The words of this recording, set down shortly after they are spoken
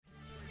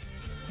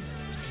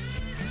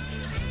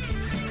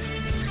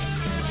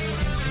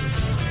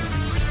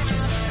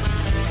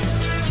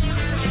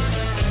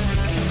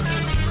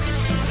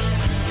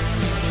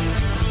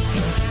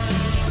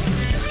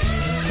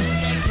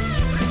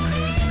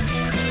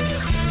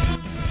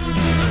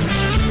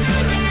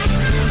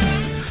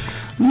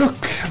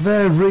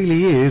There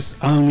really is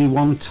only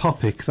one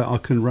topic that I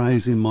can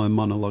raise in my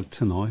monologue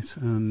tonight,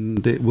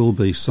 and it will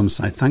be, some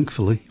say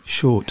thankfully,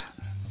 short.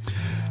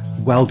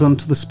 Well done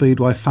to the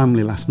Speedway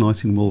family last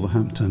night in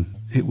Wolverhampton.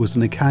 It was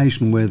an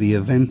occasion where the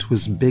event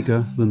was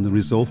bigger than the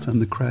result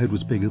and the crowd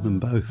was bigger than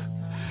both.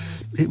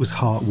 It was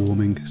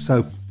heartwarming,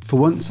 so for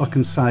once I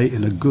can say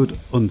in a good,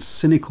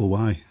 uncynical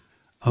way,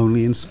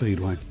 only in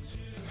Speedway.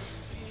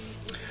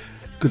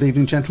 Good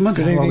evening, gentlemen.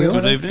 Good evening.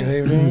 Good evening.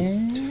 Good evening.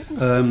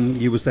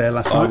 You was there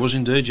last night? I was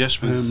indeed,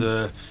 yes, with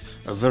a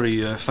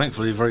very,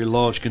 thankfully, a very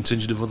large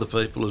contingent of other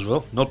people as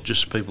well, not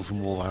just people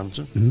from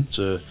Wolverhampton.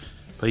 Mm-hmm.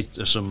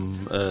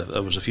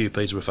 There was a few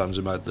Peterborough fans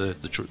who made the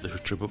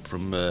trip up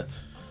from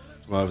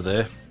over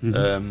there.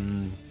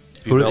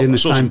 We're in the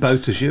same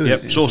boat as you.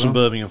 Yep, saw some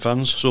well. Birmingham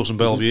fans, saw some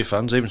Bellevue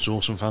fans, even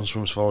saw some fans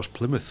from as far as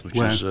Plymouth, which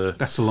is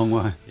that's a long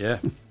way. Yeah,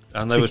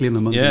 and particularly on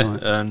a Monday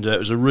night. And it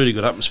was a really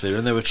good atmosphere,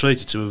 and they were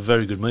treated to a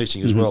very good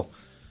meeting as well.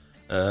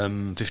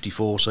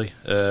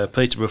 50-40.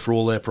 Peterborough, for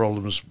all their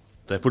problems,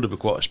 they put up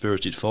quite a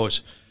spirited fight.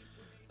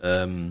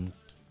 I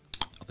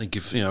think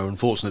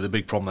unfortunately, the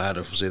big problem they had,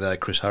 obviously, they had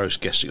Chris Harris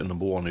guessing at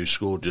number one, who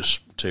scored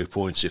just 2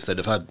 points. If they'd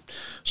have had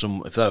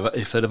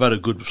a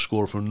good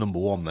score from number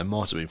one, they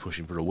might have been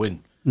pushing for a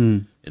win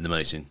in the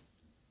meeting.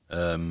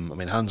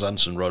 Hans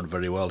Hansen rode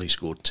very well. He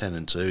scored 10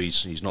 and 2.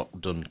 He's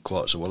not done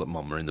quite so well at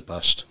Monmouth in the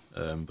past,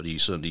 but he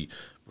certainly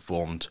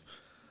performed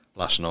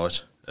last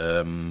night.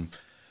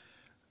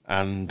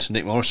 And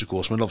Nick Morris, of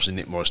course. Obviously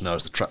Nick Morris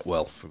knows the track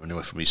well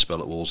from his spell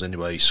at Wolves.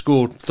 Anyway, he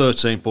scored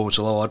 13 points.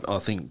 Although I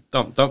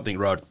don't think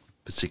rode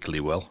particularly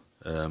well.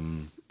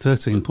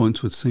 13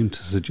 points would seem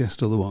to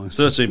suggest otherwise.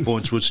 13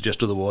 points would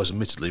suggest otherwise,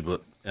 admittedly.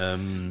 But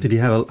did he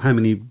have how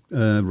many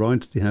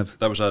rides did he have?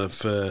 That was out of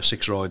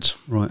 6 rides.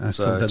 Right,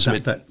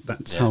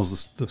 that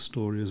tells the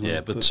story as well.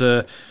 Yeah, but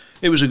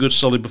it was a good,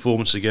 solid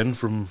performance again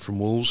from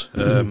Wolves.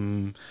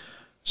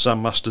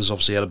 Sam Masters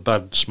obviously had a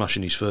bad smash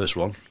in his first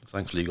one.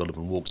 Thankfully, he got up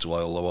and walked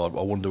away. Although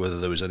I wonder whether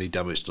there was any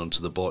damage done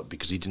to the bike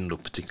because he didn't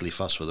look particularly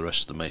fast for the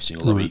rest of the meeting.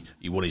 Although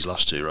he won his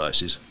last 2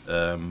 races.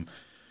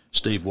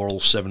 Steve Worrell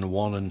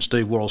 7-1, and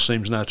Steve Worrell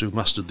seems now to have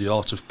mastered the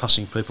art of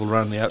passing people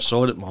around the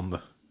outside at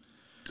Monmouth.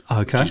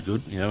 Okay, which is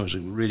good. It was a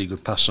really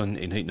good pass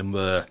in heat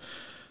number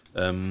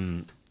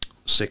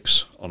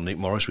 6 on Nick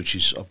Morris, which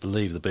is, I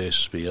believe, the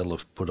BSPL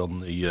have put on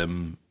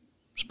the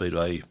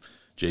Speedway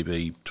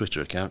GB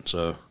Twitter account.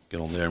 So get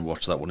on there and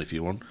watch that one if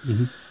you want.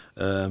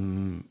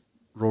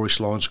 Rory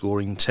Sline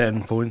scoring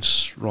 10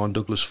 points, Ryan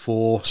Douglas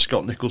 4,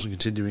 Scott Nicholson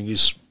continuing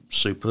his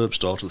superb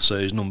start of the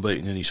season,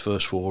 unbeaten in his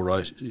first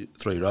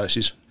 3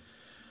 races.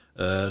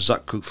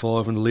 Zach Cook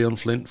 5 and Leon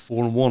Flint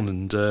 4 and 1,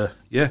 and a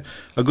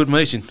good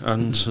meeting.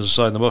 And as I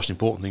say, the most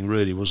important thing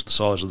really was the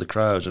size of the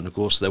crowds, and of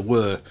course there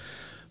were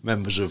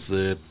members of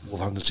the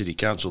Wolverhampton City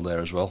Council there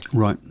as well.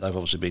 Right, they've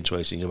obviously been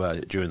tweeting about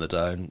it during the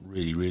day and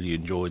really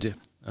enjoyed it.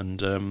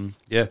 And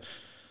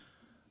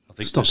I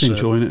think stop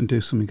enjoying it and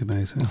do something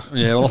about it.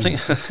 Yeah, well, I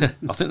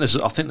think there's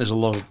a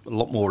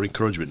lot more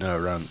encouragement now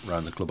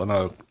around the club. I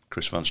know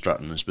Chris Van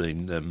Stratton has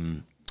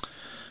been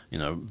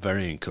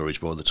very encouraged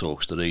by the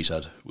talks that he's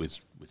had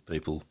with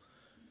people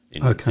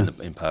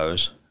in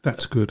Powers.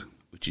 That's good.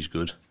 Which is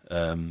good.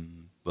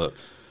 But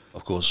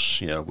of course,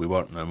 we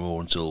won't know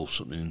more until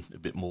something a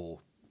bit more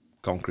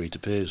concrete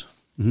appears.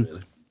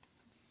 Really.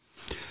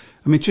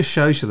 It just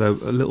shows you though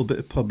a little bit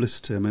of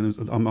publicity.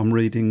 I'm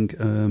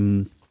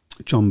reading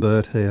John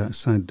Bird here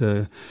said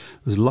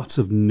there's lots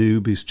of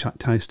newbies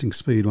tasting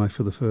Speedway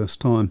for the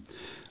first time.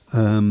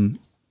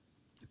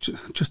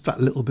 Just that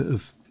little bit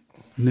of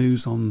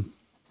news on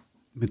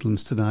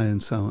Midlands Today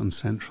and so on,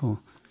 Central,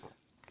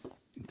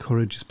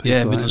 encourages people.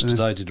 Yeah, Midlands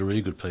Today did a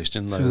really good piece,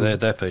 didn't they? So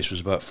their piece was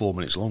about 4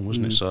 minutes long,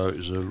 wasn't it? So it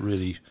was a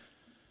really,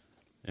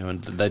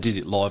 and they did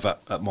it live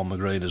at Monmouth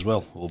Green as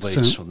well,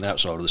 albeit on the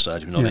outside of the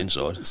stadium, not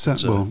inside.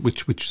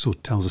 Which sort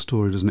of tells a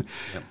story, doesn't it?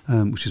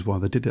 Yep. Which is why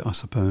they did it, I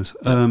suppose.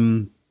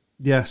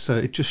 So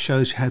it just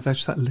shows how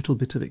just that little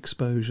bit of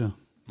exposure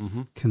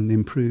can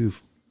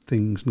improve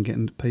things and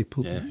getting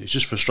people. Yeah, it's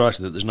just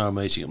frustrating that there's no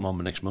meeting at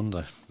Monmouth next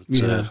Monday.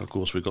 But, of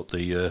course, we've got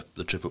the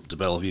trip up to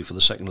Bellevue for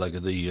the second leg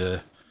of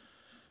the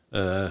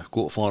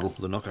quarter final of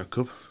the Knockout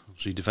Cup.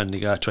 Obviously,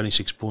 defending our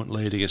 26-point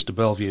lead against a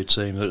Bellevue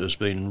team that has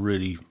been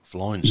really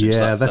flying. Since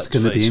that's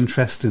going to be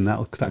interesting. They're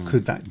going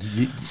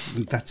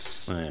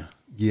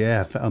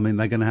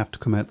to have to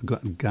come out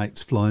the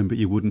gates flying, but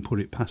you wouldn't put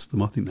it past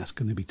them. I think that's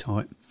going to be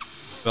tight.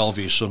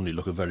 Bellevue suddenly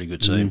look a very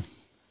good team.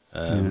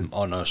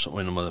 I know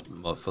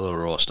my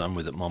fellow I stand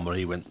with at Monmouth,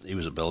 he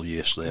was at Bellevue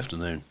yesterday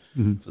afternoon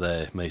for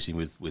their meeting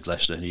with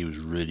Leicester, and he was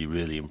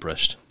really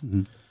impressed.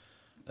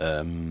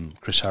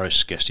 Chris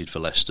Harris guested for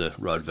Leicester,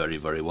 rode very,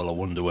 very well. I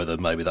wonder whether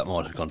maybe that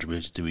might have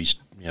contributed to his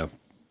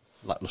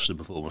lacklustre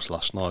performance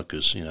last night,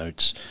 because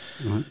it's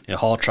a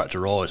hard track to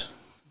ride,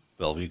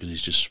 Bellevue, because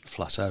it's just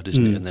flat out,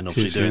 isn't it? And then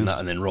obviously doing that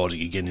and then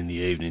riding again in the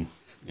evening.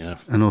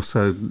 And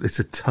also it's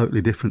a totally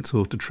different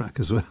sort of track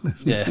as well,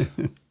 isn't it?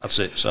 Yeah, that's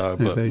it. So,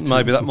 but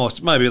maybe that might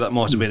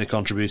have been a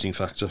contributing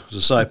factor.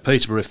 As I say,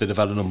 Peterborough, if they'd have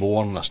had a number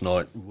one last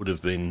night, would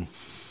have been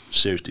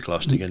seriously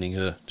close to getting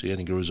a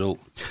result.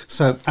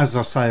 So, as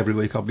I say every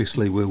week,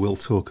 obviously we will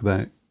talk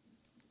about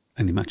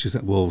any matches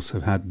that Wolves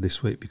have had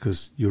this week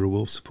because you're a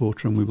Wolves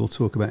supporter, and we will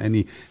talk about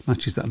any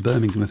matches that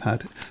Birmingham have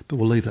had, but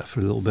we'll leave that for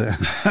a little bit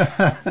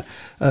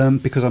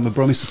because I'm a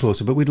Bromley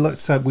supporter. But we'd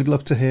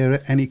love to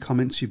hear any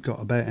comments you've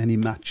got about any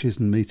matches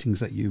and meetings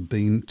that you've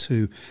been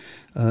to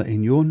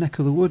in your neck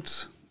of the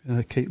woods.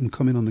 Keep them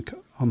coming on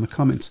the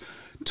comments.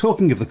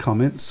 Talking of the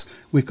comments,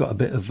 we've got a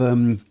bit of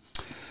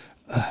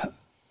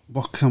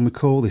what can we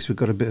call this? We've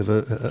got a bit of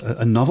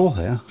a novel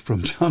here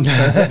from John.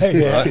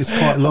 It's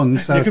quite long,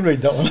 so you can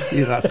read that one.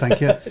 Yeah, thank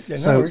you.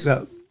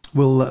 No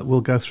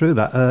we'll go through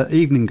that.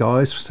 Evening,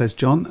 guys, says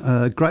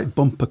John. Great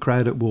bumper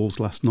crowd at Wolves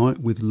last night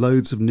with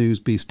loads of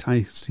newsbees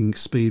tasting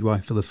Speedway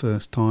for the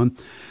first time,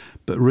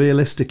 but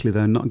realistically,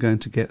 they're not going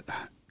to get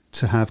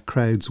to have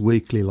crowds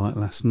weekly like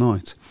last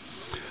night.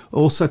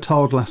 Also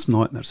told last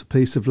night that a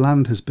piece of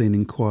land has been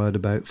inquired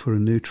about for a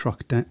new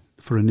track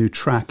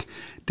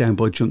down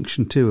by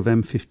Junction 2 of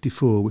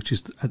M54, which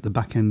is at the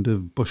back end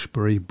of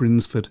Bushbury,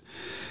 Brinsford,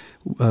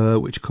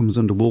 which comes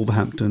under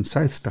Wolverhampton,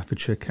 South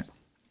Staffordshire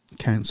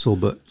Council,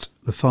 but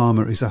the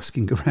farmer is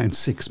asking around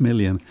 6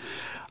 million.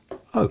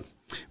 Oh,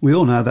 we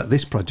all know that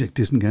this project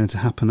isn't going to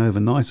happen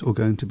overnight or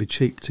going to be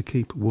cheap to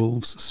keep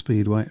Wolves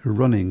Speedway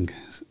running.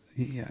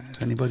 Yeah,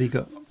 anybody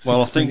got?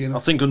 Well, I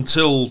think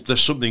until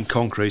there's something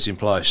concrete in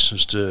place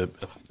as to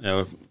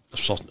a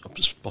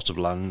spot of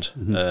land,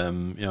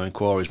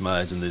 inquiries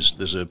made, and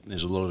there's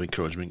a lot of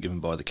encouragement given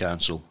by the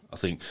council. I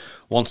think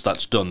once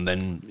that's done,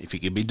 then if it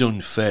can be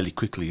done fairly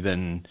quickly,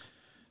 then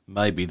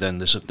maybe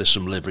there's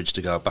some leverage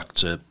to go back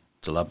to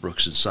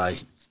Ladbrokes and say,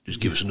 just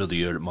give us another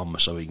year at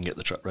Monmouth so we can get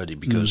the track ready,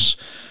 because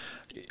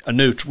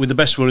with the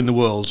best will in the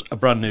world, a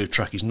brand new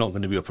track is not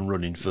going to be up and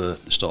running for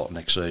the start of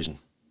next season.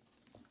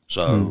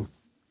 So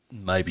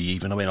maybe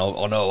even, I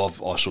know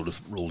I sort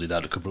of ruled it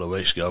out a couple of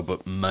weeks ago,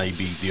 but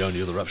maybe the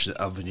only other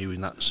avenue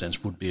in that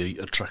sense would be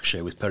a track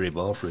share with Perry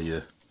Bar for a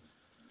year.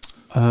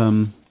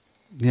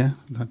 Yeah,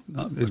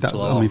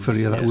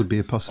 that would be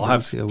a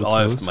possibility.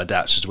 I have my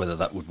doubts as to whether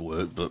that would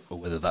work, or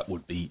whether that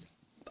would be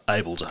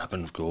able to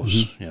happen. Of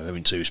course,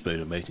 having 2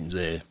 speeder meetings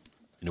there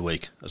in a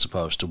week as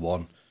opposed to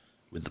one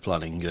with the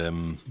planning.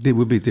 It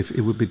would be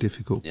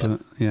difficult, but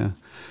yeah.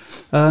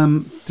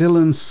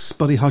 Dylan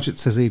Spuddy Hodgett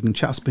says, evening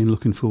chaps, been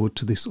looking forward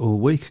to this all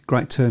week.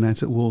 Great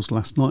turnout at Wolves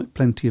last night,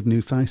 plenty of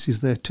new faces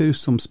there too.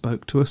 Some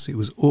spoke to us, it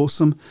was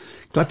awesome.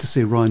 Glad to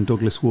see Ryan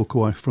Douglas walk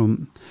away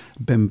from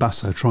Ben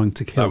Basso trying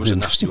to kill him. That was a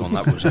nasty one,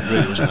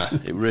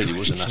 it really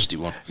was a nasty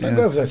one. Don't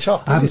go over the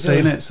top. I haven't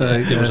seen it, so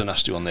it was a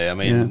nasty one there. I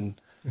mean,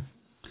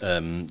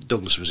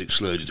 Douglas was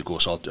excluded, of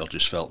course. I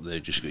just felt he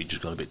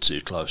just got a bit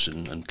too close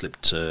and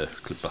clipped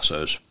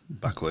Basso's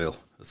back wheel.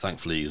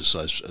 Thankfully, as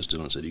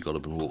Dylan said, he got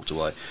up and walked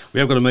away. We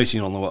have got a meeting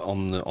on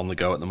the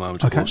go at the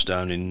moment, of course,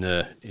 down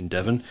in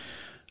Devon,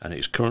 and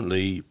it's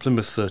currently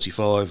Plymouth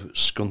 35,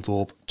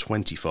 Scunthorpe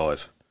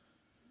 25.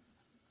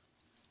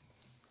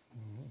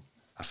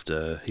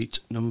 After heat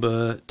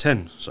number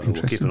 10, so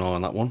we'll keep an eye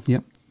on that one.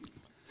 Yep.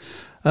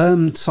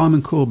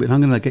 Simon Corbett,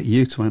 I'm going to get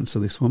you to answer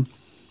this one.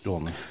 Go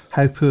on then.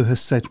 How poor has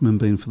Sedgman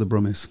been for the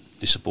Brummies?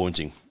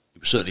 Disappointing. It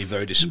was certainly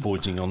very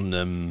disappointing.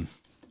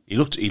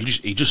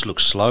 He just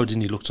looked slow,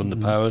 didn't he? Looked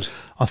underpowered.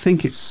 I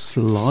think it's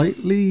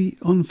slightly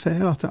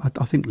unfair. I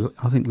think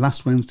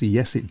last Wednesday,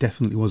 yes, it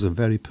definitely was a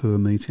very poor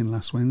meeting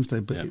last Wednesday,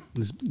 but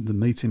the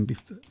meeting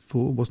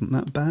before wasn't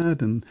that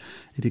bad, and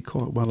he did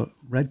quite well at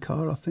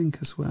Redcar, I think,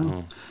 as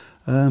well.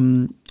 I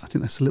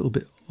think that's a little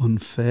bit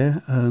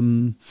unfair.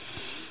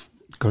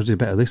 Got to do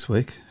better this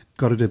week.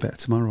 Got to do better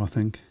tomorrow, I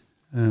think.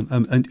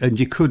 And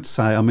you could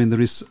say, I mean,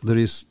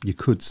 you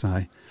could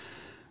say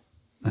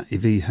that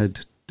if he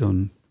had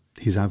done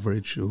his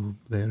average or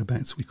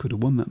thereabouts, we could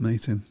have won that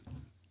meeting.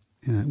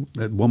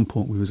 At one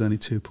point we was only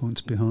 2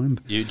 points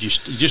behind. You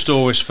just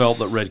always felt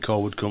that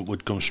Redcar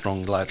would come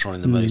strong later on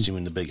in the meeting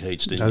in the big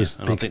heats, didn't you?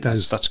 And I think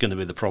that's going to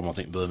be the problem. I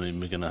think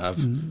Birmingham are going to have.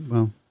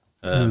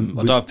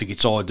 I don't think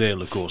it's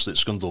ideal, of course, that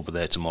Scunthorpe are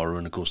there tomorrow,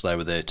 and of course they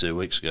were there 2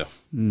 weeks ago.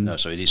 No,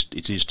 so it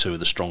is two of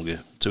the stronger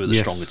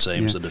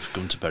teams that have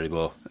come to Perry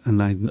Bar, and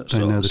they know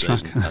the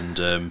track,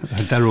 and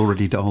they're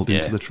already dialed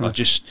into the track.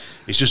 It's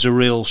just a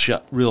real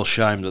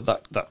shame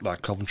that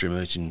Coventry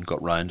meeting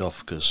got rained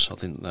off, because I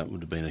think that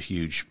would have been a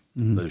huge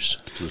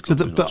boost to the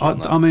club. But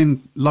I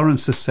mean,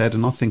 Lawrence has said,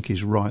 and I think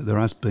he's right, there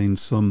has been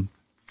some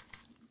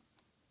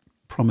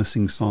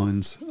promising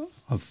signs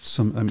of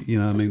some,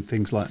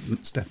 things like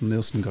Stefan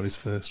Nielsen got his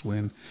first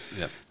win.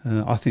 Yep.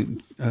 I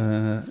think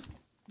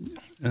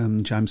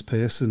James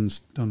Pearson's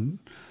done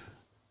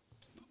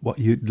at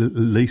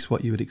least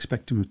what you would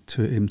expect him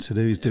to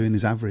do. He's doing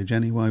his average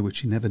anyway, which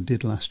he never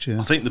did last year.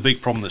 I think the big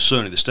problem that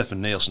certainly the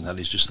Stefan Nielsen had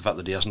is just the fact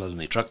that he hasn't had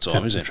any track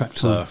time, is it? Track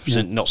time,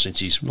 not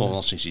since his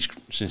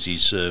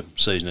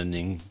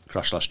season-ending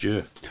crash last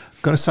year.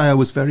 Got to say, I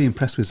was very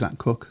impressed with Zach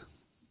Cook.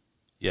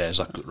 Yeah,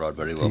 Zach could ride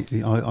very well.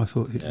 I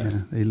thought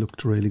he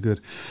looked really good.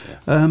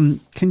 Yeah.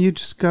 Can you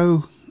just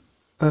go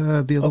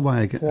the other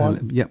way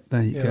again? Yep,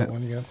 there you go.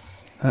 One you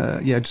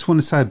I just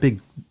want to say a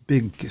big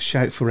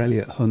shout for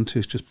Elliot Hunt,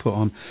 who's just put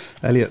on.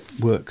 Elliot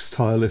works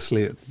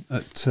tirelessly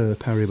at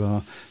Perry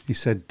Bar. He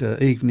said,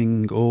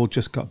 evening all,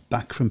 just got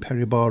back from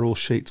Perry Bar, all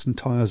sheets and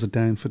tyres are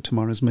down for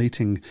tomorrow's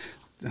meeting.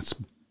 That's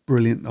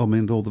brilliant. I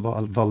mean, all the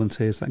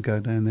volunteers that go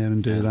down there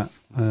and do that.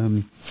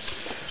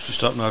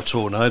 Just up now,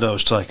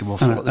 tornadoes take them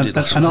off. What they did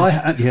last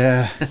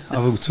I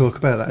will talk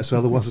about that as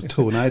well. There was a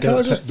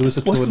tornado. There was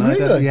a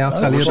tornado. Really? Yeah, I'll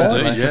tell you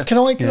about that. Yeah. Can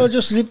I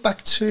just zip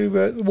back to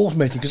the Wolves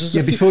meeting?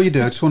 Before you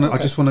do, I just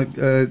want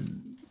to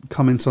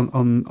comment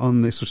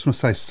on this. I just want to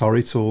say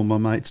sorry to all my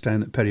mates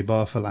down at Perry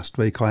Bar for last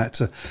week. I had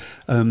to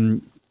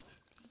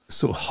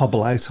sort of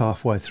hobble out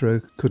halfway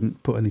through.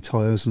 Couldn't put any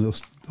tyres or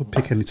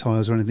pick any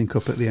tyres or anything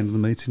up at the end of the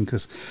meeting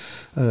because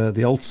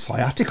the old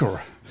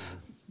sciatica.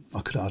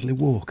 I could hardly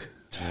walk.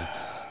 Yeah.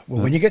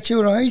 Well, when you get to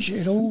your age,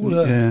 it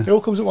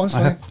all comes at once.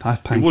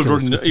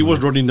 He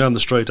was running down the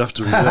street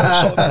after he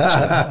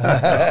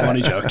I'm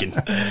only joking.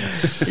 Can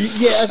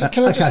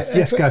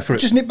I go for it.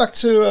 Just nip back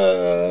to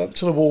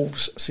the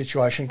Wolves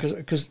situation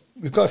because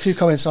we've got a few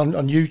comments on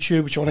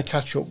YouTube which I want to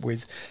catch up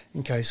with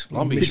in case.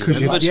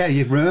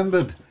 You've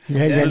remembered.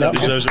 That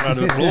deserves a round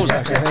of applause.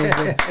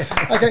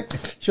 Okay,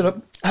 shut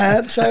up.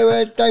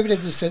 So David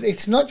Edwards said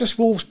it's not just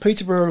Wolves.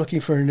 Peterborough are looking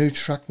for a new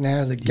track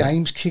now. The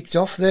game's kicked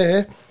off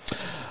there.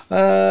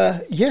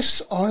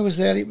 Yes, I was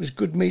there. It was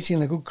good meeting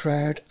and a good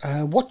crowd.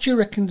 What do you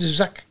reckon to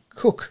Zach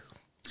Cook?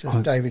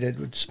 Says David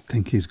Edwards. I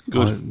think he's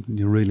good.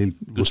 You're really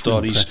good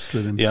start.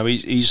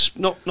 He's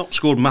not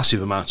scored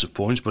massive amounts of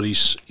points, but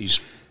he's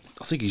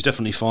I think he's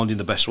definitely finding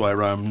the best way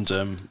around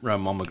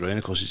Monmouth Green.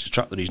 Of course, it's a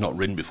track that he's not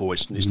ridden before.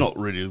 It's not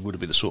really would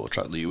be the sort of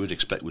track that you would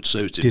expect would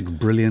suit him. Did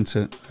brilliant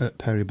at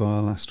Perry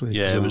Bar last week.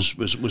 Yeah, it was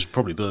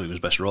probably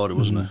Birmingham's best rider,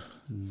 wasn't it?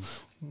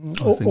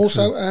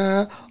 Also,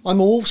 I'm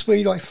a Wolves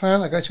Speedway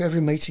fan. I go to every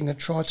meeting. I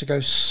try to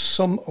go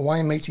some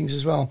away meetings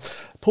as well.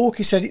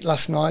 Porky said it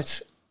last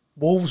night.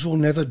 Wolves will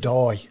never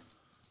die.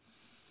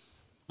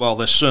 Well,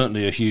 there's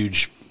certainly a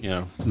huge,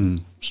 desire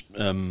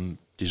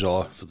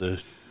for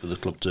the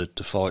club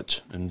to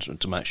fight and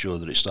to make sure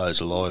that it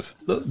stays alive.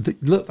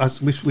 Look,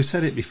 as we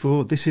said it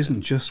before, this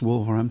isn't just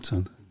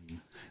Wolverhampton.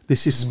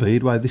 This is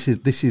Speedway. This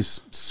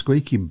is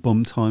squeaky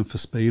bum time for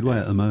Speedway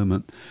at the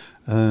moment.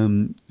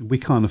 We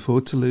can't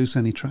afford to lose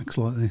any tracks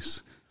like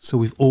this. So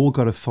we've all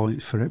got to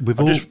fight for it. We've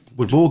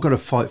all got to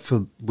fight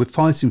for. We're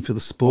fighting for the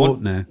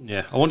sport now.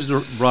 Yeah, I wanted to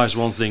raise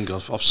one thing.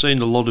 I've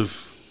seen a lot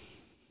of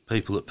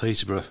people at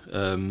Peterborough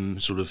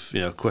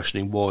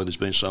questioning why there's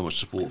been so much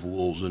support for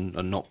Wolves and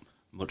not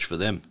much for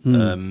them.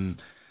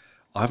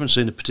 I haven't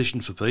seen a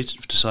petition to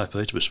say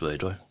Peterborough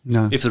Speedway.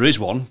 No. If there is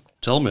one,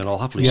 tell me and I'll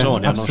happily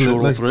sign it. I'm not sure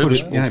all three of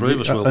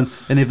us will.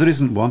 And if there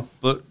isn't one,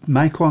 but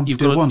make one. We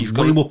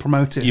will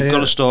promote it. You've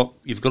got to start.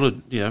 You've got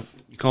to.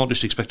 You can't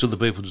just expect other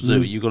people to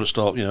do it. You've got to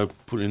start.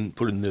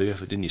 Putting the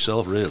effort in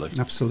yourself. Really.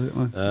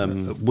 Absolutely.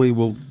 We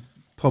will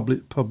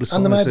publicise.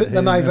 And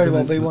there may very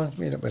well be one.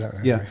 We don't know.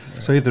 Yeah.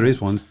 So if there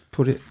is one,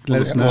 put it.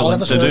 Let us know.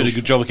 They're doing a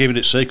good job of keeping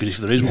it secret if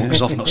there is one,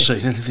 because I've not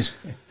seen anything.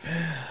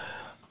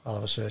 I'll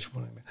have a search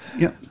for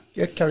it.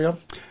 Yeah, carry on.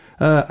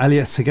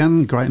 Elliot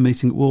again, great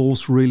meeting at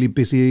Wolves, really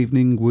busy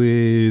evening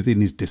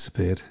and he's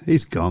disappeared.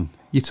 He's gone.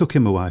 You took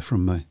him away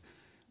from me.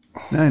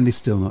 And he's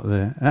still not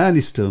there.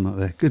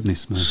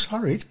 Goodness me.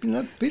 Sorry, it's been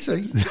that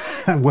busy.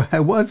 What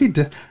have you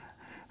done?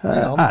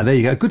 There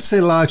you go. Good to see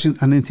a large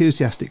and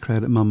enthusiastic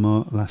crowd at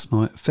Monmouth last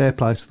night. Fair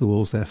play to the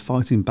Wolves. They're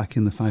fighting back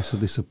in the face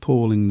of this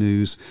appalling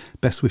news.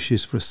 Best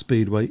wishes for a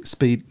Speedway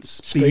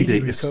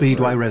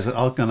resolution.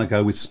 I'm going to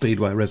go with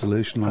Speedway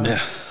resolution.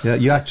 Yeah,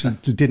 you actually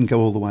didn't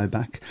go all the way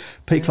back.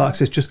 Pete Clark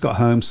says, just got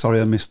home.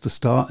 Sorry I missed the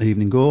start.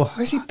 Evening all.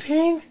 Where's he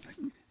been?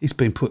 He's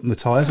been putting the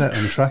tyres out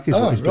on the track is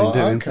what he's been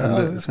doing.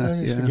 Okay.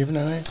 He's forgiven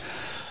it.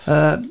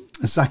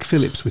 Zach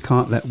Phillips, we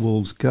can't let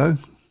Wolves go.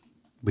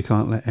 We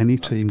can't let any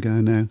team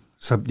go now.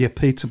 So,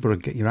 Peterborough,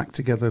 get your act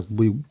together.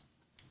 We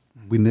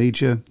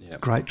need you.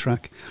 Yep. Great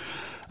track.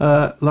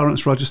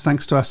 Lawrence Rogers,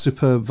 thanks to our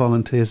superb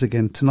volunteers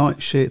again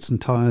tonight. Sheets and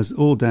tyres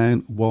all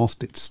down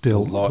whilst it's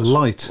still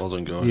light. Well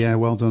done, guys. Yeah,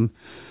 well done.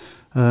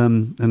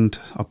 And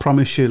I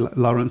promise you,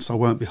 Lawrence, I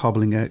won't be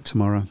hobbling out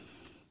tomorrow.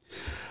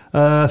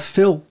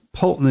 Phil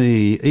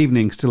Pulteney,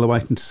 evening, still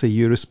awaiting to see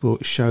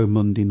Eurosport show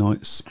Monday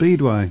night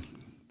Speedway.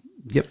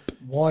 Yep.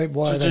 Why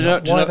are they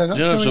not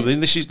showing something?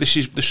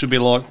 This should be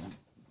like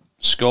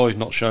Sky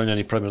not showing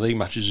any Premier League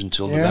matches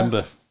until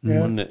November.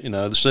 Yeah. When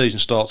the season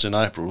starts in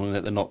April and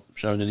they're not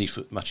showing any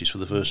matches for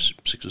the first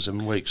 6 or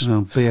 7 weeks.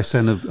 Well,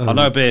 BSN I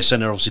know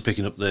BSN are obviously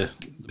picking up the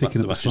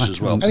matches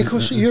as well. And of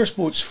course,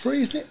 Eurosport's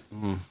free, isn't it?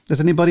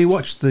 Has anybody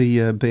watched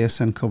the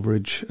BSN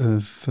coverage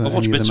of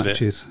any of the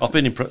matches? I've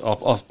been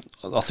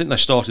I think they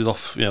started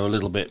off a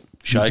little bit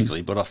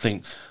shakily, but I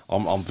think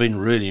I'm been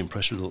really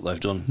impressed with what they've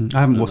done. I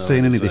haven't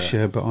seen any this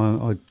year, but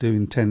I do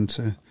intend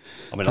to.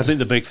 I mean, I think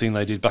the big thing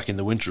they did back in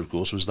the winter, of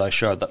course, was they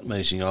showed that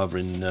meeting over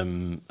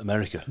in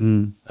America.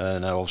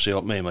 Now, obviously,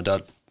 me and my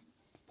dad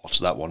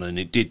watched that one, and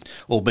it did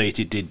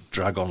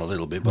drag on a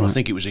little bit, but I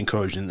think it was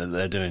encouraging that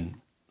they're doing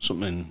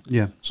something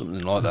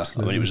like that.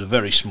 I mean, it was a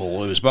very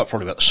small. It was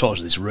probably about the size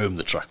of this room.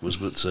 The track was,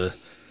 but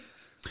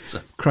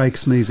So. Craig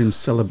Smee's in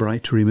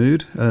celebratory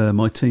mood.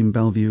 My team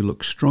Bellevue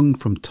looks strong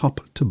from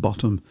top to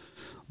bottom.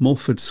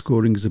 Mulford's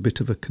scoring is a bit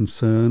of a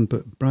concern,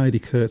 but Brady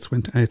Kurtz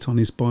went out on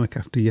his bike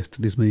after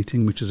yesterday's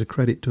meeting, which is a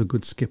credit to a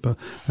good skipper,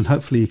 and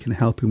hopefully he can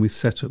help him with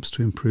setups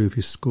to improve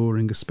his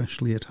scoring,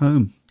 especially at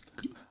home.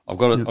 I've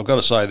got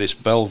to say this,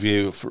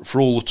 Bellevue, for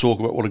all the talk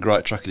about what a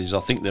great track it is, I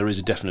think there is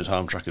a definite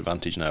home track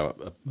advantage now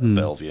at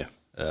Bellevue,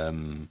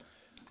 and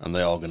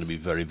they are going to be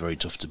very, very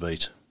tough to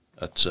beat.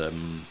 I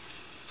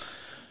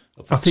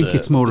think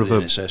it's more of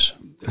a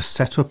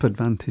setup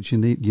advantage. You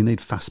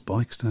need fast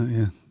bikes, don't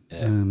you?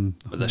 Yeah,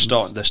 but they're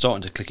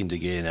starting to click into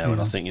gear now, and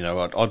I think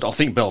I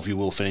think Bellevue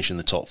will finish in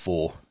the top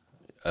 4.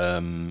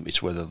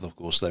 It's whether, of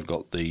course, they've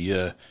got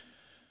the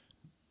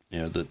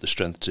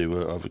strength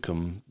to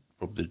overcome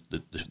probably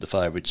the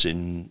favourites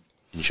in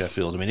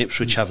Sheffield. I mean,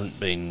 Ipswich haven't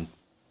been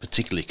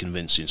particularly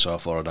convincing so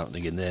far, I don't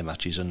think, in their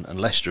matches, and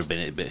Leicester have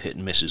been a bit hit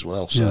and miss as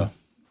well. So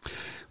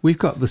we've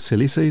got the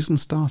silly season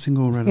starting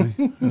already.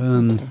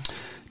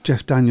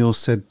 Jeff Daniels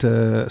said,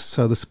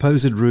 so the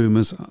supposed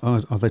rumours,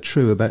 are they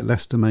true about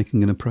Leicester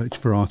making an approach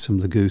for Artem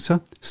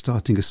Laguta,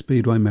 starting a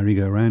Speedway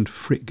merry-go-round,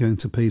 Frick going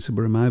to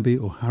Peterborough maybe,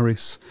 or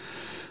Harris,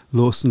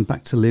 Lawson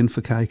back to Lynn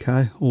for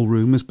KK? All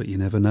rumours, but you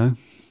never know.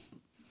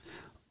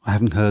 I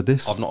haven't heard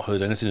this. I've not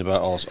heard anything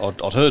about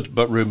I'd heard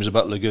about rumours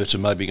about Laguta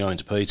maybe going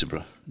to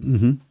Peterborough.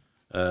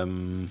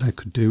 Mm-hmm. They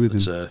could do with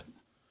him.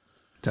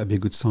 That'd be a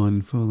good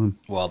sign for them.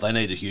 Well, they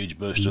need a huge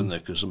boost, don't they?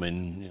 Because, I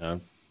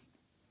mean,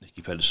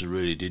 Nicky Pedersen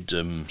really did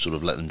sort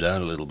of let them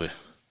down a little bit.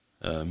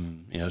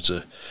 We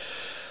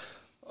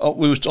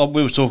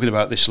were talking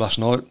about this last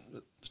night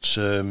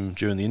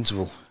during the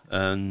interval,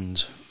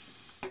 and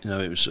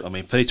it was. I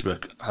mean, Peterborough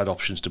had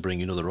options to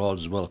bring in other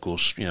riders as well. Of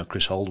course,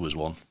 Chris Holder was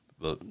one,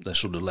 but they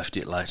sort of left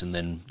it late and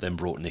then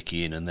brought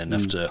Nicky in, and then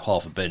after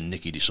half a bend,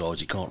 Nicky decides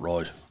he can't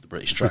ride the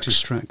British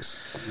tracks.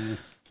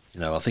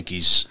 Yeah. I think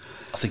he's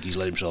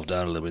let himself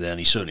down a little bit there, and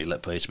he certainly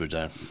let Peterborough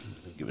down.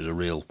 It was a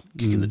real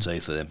kick in the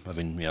teeth for them,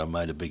 having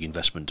made a big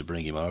investment to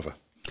bring him over.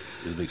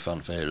 It was a big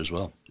fanfare as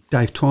well.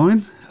 Dave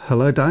Twine,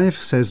 hello Dave,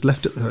 says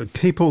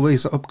keep all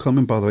these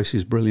upcoming, by the way,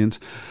 she's brilliant.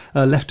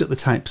 Left at the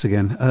tapes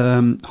again.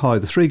 Hi,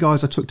 the 3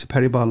 guys I took to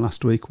Perrybar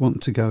last week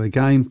want to go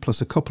again,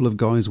 plus a couple of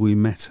guys we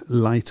met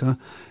later.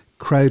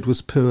 Crowd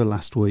was poor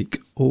last week,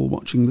 all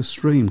watching the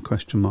stream, ? I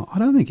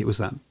don't think it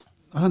was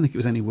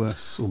any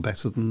worse or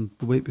better than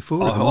the week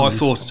before.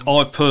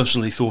 I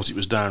personally thought it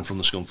was down from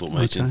the Scunthorpe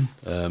meeting.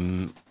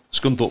 Okay.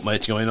 Scunthorpe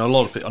meeting, I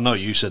lot of people, I know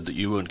you said that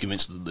you weren't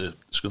convinced that the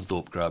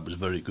Scunthorpe crowd was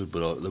very good,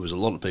 but there was a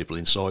lot of people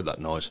inside that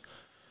night.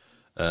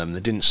 There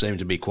didn't seem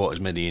to be quite as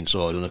many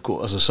inside, and of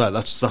course, as I say,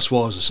 that's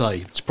why, as I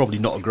say, it's probably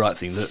not a great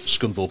thing that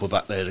Scunthorpe are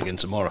back there again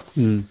tomorrow.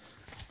 In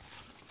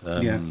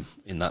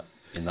that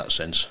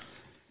sense.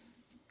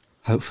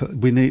 Hopefully,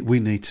 we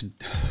need to.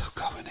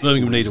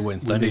 Birmingham need a win.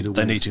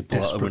 They need to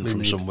pull out a win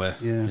from somewhere.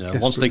 Yeah,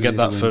 once they get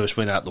that first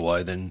win out the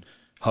way, then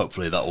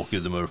hopefully that will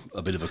give them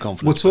a bit of a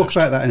confidence. We'll talk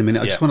about that in a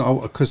minute. I just want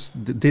to, because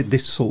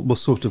this will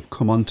sort of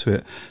come onto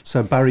it.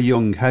 So Barry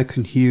Young, how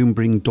can Hume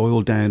bring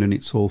Doyle down and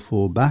it's all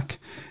 4 back?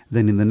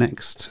 Then in the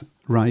next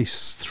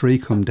race, 3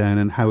 come down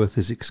and Howarth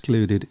is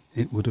excluded.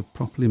 It would have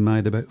probably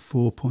made about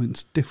 4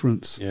 points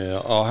difference. Yeah,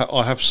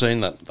 I have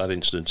seen that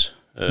incident.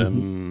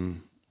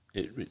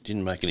 It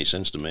didn't make any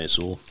sense to me at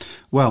all.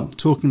 Well,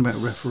 talking about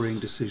refereeing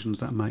decisions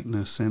that make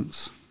no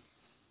sense.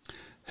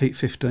 Heat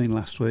 15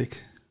 last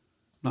week.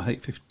 Not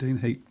Heat 15,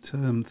 Heat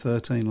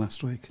 13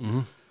 last week.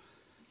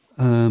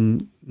 Mm-hmm.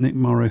 Nick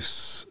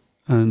Morris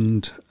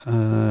and,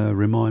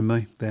 remind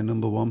me, they're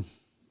number 1.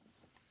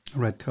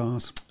 Red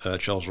cars.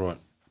 Charles Wright.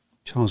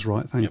 Charles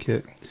Wright, thank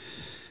you.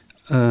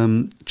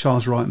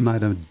 Charles Wright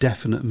made a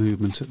definite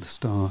movement at the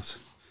start.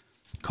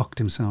 Cocked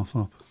himself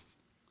up.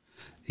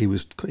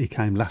 He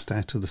came last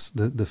out of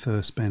the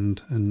first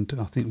bend, and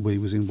I think we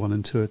was in 1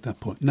 and 2 at that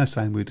point. No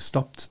saying we'd have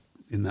stopped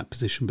in that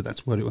position, but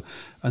that's what it was.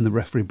 And the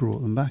referee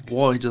brought them back.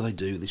 Why do they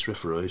do this,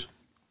 referees?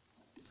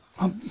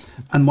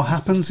 And what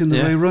happens in the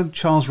rerun?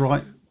 Charles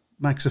Wright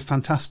makes a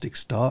fantastic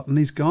start, and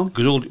he's gone.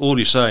 Because all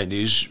you're saying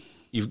is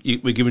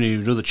we're giving you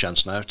another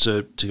chance now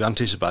to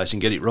anticipate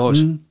and get it right.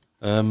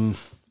 My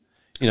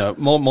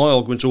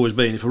argument's always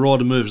been, if a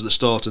rider moves at the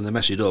start and they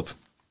mess it up,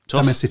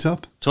 tough. They mess it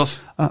up.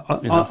 Tough.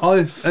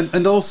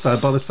 And also,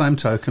 by the same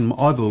token,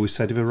 I've always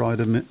said if a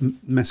rider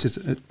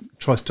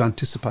tries to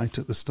anticipate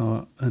at the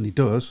start, and he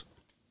does,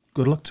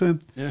 good luck to him.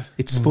 Yeah.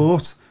 It's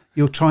sport.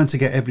 You're trying to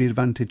get every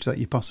advantage that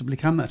you possibly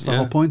can. That's the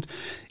whole point.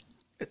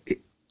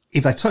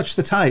 If they touch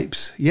the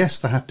tapes, yes,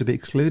 they have to be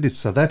excluded.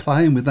 So they're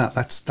playing with that.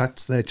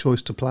 That's their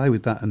choice to play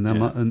with that.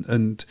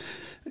 And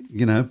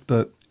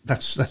but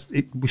that's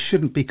it. We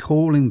shouldn't be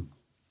calling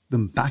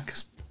them back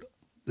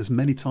as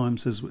many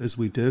times as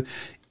we do.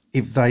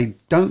 If they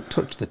don't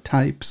touch the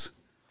tapes,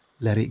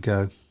 let it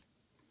go.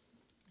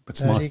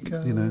 Let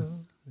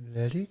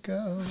it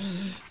go.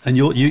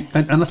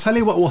 And I tell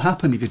you what will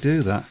happen if you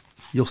do that.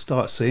 you'll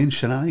start seeing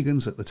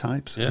shenanigans at the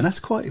tapes, Yeah. and that's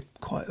quite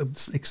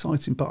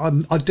exciting. But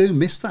I do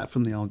miss that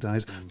from the old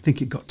days. I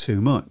think it got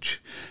too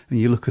much, and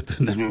you look at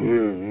them.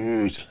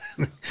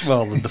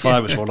 Well, the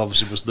famous one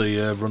obviously was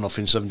the run-off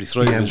in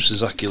 '73 with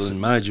Sazakil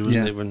and Major,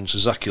 wasn't it? When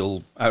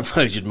Sazakil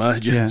outraged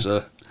Major. Yeah.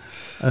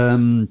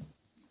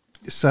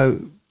 So,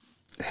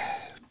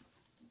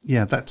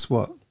 That's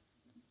what.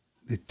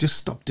 It just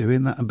stopped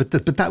doing that, but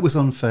that was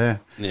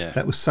unfair. Yeah,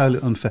 that was so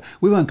unfair.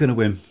 We weren't going to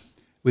win.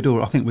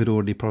 I think we'd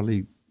already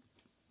probably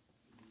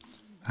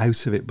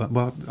out of it, but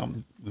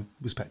it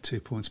was about 2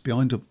 points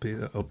behind up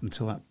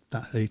until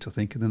that heat, I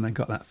think, and then they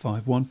got that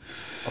 5-1.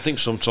 I think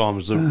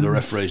sometimes the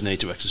referees need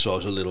to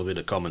exercise a little bit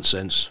of common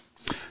sense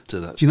to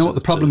that. Do you know what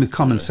the problem with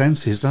common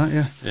sense is, don't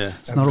you? Yeah.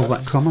 It's not all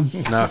that common.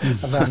 No.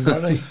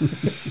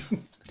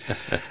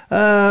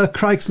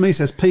 Craig Smith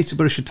says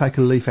Peterborough should take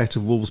a leaf out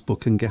of Wolves'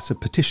 book and get a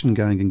petition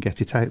going and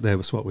get it out there,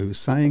 was what we were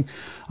saying.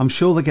 I'm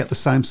sure they get the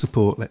same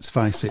support, let's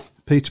face it.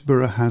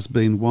 Peterborough has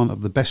been one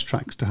of the best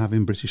tracks to have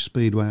in British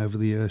Speedway over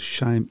the years.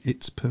 Shame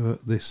it's poor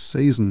this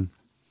season.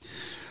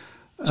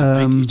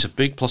 It's a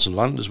big plot of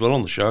land as well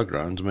on the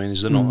showground. I mean,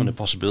 is there not any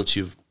possibility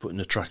of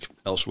putting a track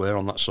elsewhere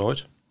on that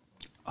side?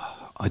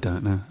 I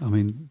don't know. I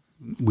mean,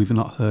 we've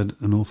not heard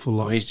an awful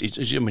lot. I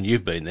mean,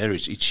 you've been there.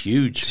 It's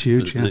huge. It's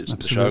huge, the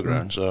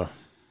showground. So,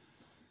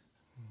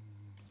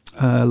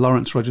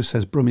 Lawrence Rogers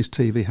says Brummie's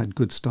TV had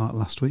good start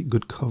last week.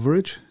 Good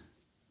coverage.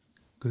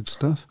 Good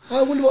stuff.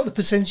 I wonder what the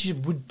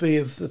percentage would be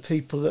of the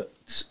people that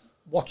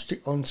watched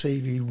it on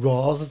TV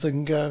rather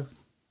than go.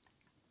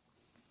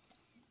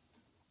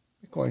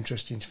 Be quite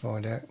interesting to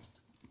find out.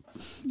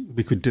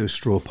 We could do a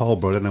straw poll,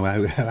 but I don't know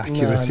how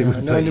accurate it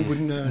would be. No, it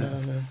wouldn't. No.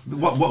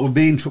 What would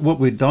be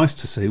nice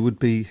to see would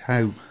be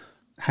how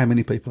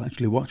many people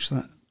actually watch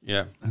that.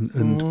 Yeah,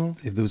 and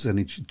if there was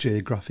any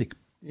geographic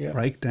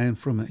breakdown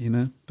from it,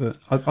 But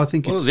I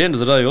think at the end of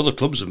the day, other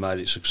clubs have made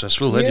it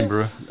successful.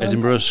 Yeah.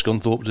 Edinburgh,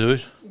 Scunthorpe do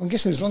it. I'm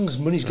guessing as long as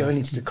money's going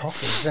into the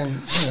coffers,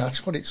 then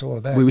that's what it's all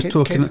about. We was keep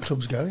talking the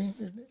clubs going.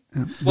 Isn't it?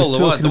 Yeah. Well,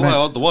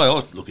 the way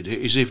I look at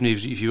it is, even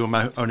if you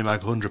only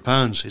make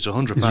 £100, it's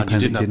 £100 you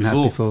didn't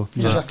have before.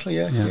 Yeah. Exactly,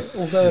 yeah.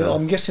 Although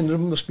I'm guessing there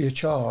must be a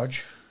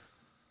charge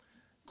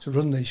to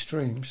run these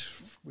streams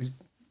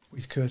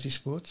with Curtis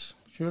Sports,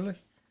 surely.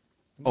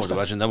 I would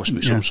imagine there must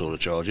be some sort of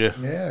charge, yeah.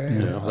 Yeah.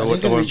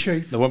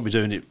 They won't be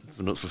doing it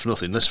for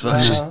nothing, let's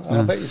face it.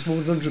 I bet it's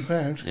more than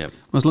 £100. Yeah.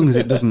 Well, as long as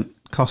it doesn't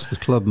cost the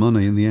club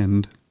money in the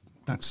end,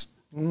 that's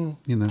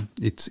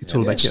it's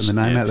all about getting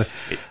the name out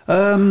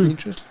there.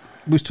 Interesting.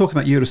 We was talking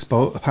about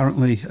Eurosport.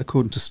 Apparently,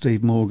 according to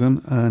Steve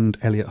Morgan and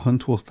Elliot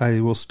Hunt, they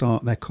will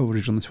start their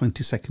coverage on the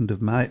 22nd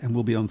of May and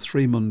will be on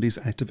 3 Mondays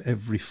out of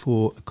every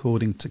 4,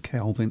 according to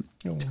Kelvin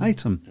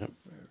Tatum. Yep.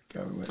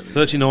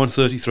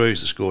 39-33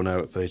 is the score now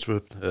at Plymouth.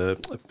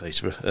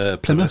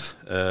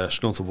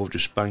 Scunthorpe have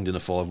just banged in a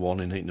 5-1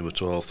 in heat number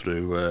 12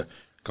 through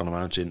Connor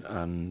Mountain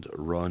and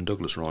Ryan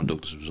Douglas. Ryan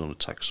Douglas was on a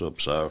tack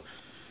sub, so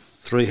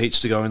 3 heats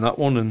to go in that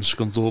one, and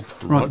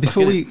Scunthorpe. Right,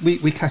 before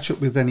we catch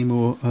up with any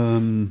more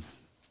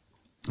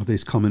of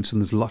these comments,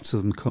 and there's lots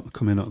of them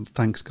coming up.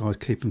 Thanks, guys,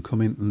 keep them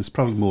coming, and there's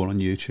probably more on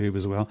YouTube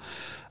as well.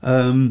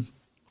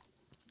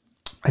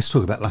 Let's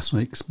talk about last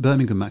week's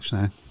Birmingham match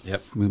now.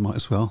 Yep, we might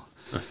as well.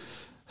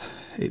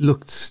 It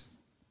looked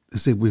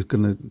as if we were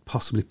going to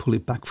possibly pull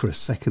it back for a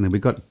second, and we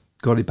got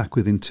it back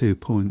within 2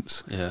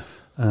 points. Yeah,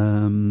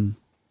 and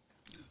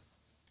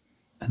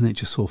it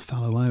just all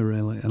fell away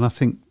really. And I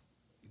think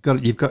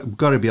you've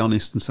got to be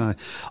honest and say,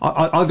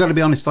 I've got to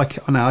be honest. So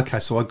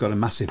I've got a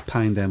massive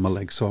pain down my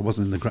leg, so I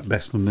wasn't in the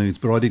best of moods.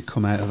 But I did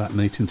come out of that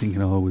meeting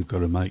thinking, we've got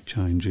to make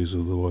changes,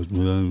 otherwise,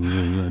 we've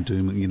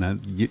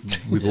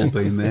all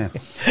been there.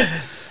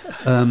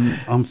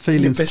 I'm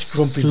feeling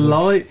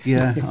slight.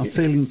 Yeah, I'm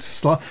feeling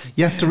slight.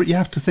 You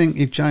have to think,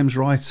 if James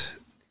Wright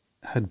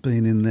had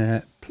been in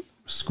there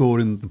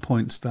scoring the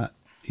points that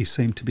he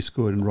seemed to be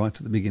scoring right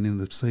at the beginning of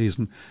the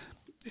season,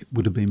 it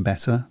would have been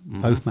better.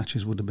 Mm-hmm. Both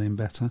matches would have been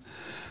better.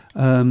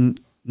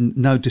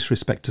 No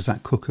disrespect to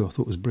Zach Cook, who I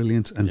thought was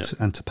brilliant, and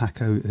to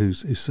Paco, who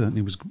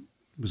certainly was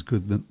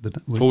good.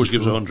 Always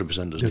gives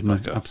 100%, doesn't he,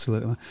 Paco?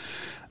 Absolutely.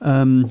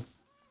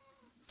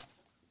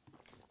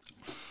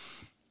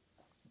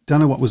 Don't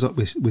know what was up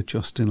with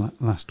Justin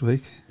last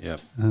week. Yeah,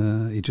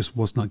 he just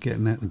was not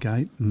getting out the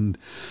gate, and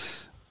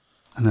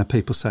I know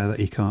people say that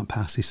he can't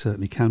pass. He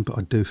certainly can, but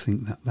I do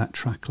think that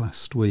track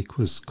last week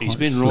was quite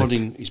slick.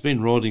 He's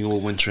been riding all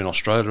winter in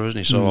Australia, hasn't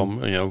he?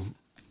 So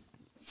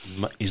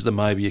is there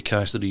maybe a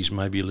case that he's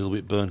maybe a little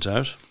bit burnt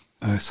out?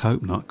 Let's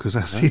hope not, because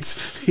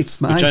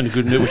it's May. Which ain't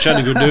good news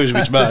if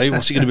it's May.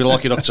 What's he going to be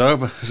like in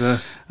October? So.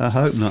 I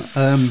hope not.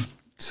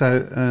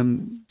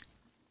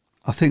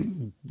 I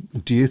think.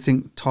 Do you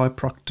think Ty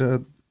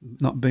Proctor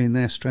not being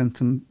there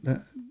strengthened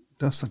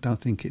us? I don't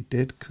think it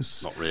did,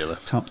 because not really.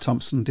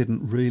 Thompson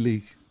didn't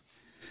really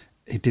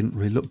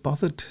look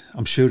bothered.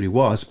 I'm sure he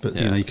was, but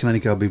you can only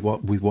go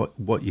with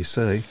what you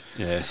see.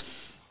 Yeah,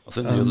 I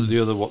think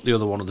the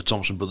other one of the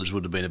Thompson brothers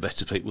would have been a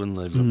better pick, wouldn't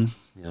they?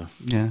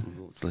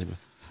 But,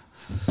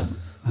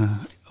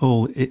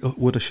 all it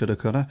woulda, shoulda,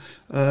 coulda.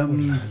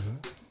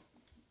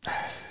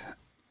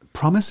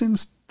 promising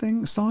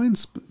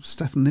signs.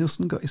 Stefan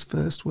Nielsen got his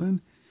first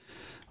win.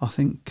 I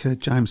think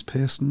James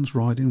Pearson's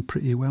riding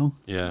pretty well.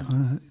 Yeah,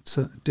 it's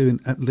doing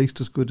at least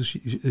as good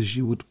as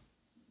you would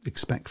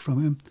expect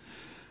from him.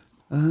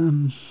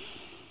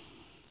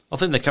 I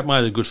think they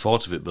made a good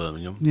fight of it,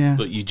 Birmingham. Yeah,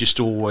 but you just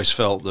always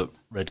felt that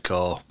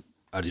Redcar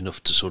had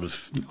enough to sort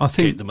of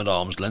keep them at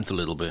arm's length a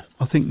little bit.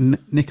 I think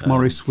Nick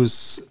Morris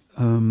was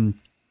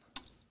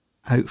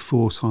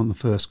outfought on the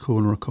first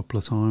corner a couple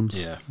of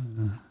times. Yeah,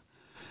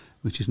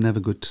 which is never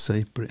good to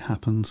see, but it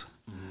happens.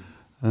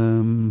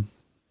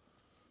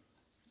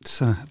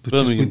 So, but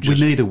we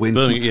need a win.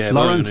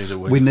 Lawrence,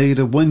 we need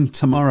a win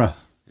tomorrow.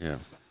 Yeah.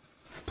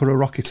 Put a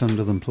rocket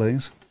under them,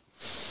 please.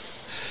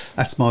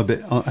 That's my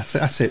bit.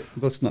 That's it.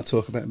 Let's not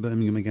talk about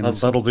Birmingham again.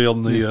 That'll be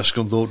on the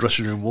Scunthorpe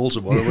dressing room wall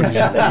tomorrow. When you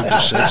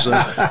just said so.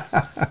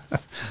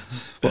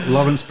 What,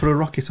 Lawrence put a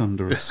rocket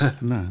under us?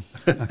 No.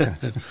 Okay.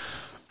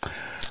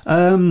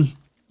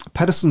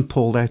 Pedersen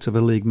pulled out of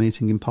a league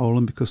meeting in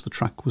Poland because the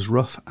track was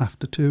rough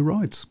after 2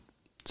 rides,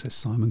 says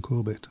Simon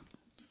Corbett.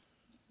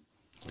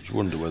 I just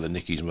wonder whether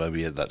Nicky's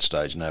maybe at that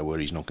stage now where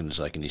he's not going to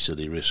take any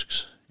silly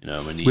risks. You know,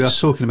 I mean, we are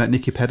talking about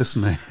Nicky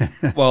Pedersen there.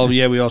 Well,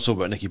 yeah, we are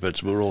talking about Nicky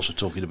Pedersen, but we're also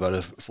talking about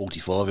a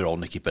 45-year-old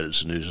Nicky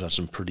Pedersen who's had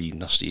some pretty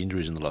nasty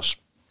injuries in the last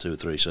 2 or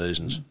 3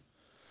 seasons.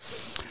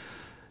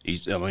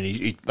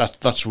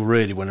 That's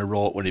really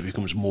when it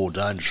becomes more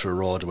dangerous for a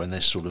rider, when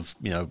they're sort of,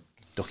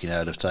 ducking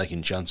out of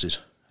taking chances.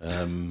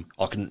 I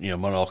can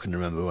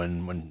remember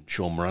when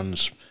Sean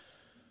Moran's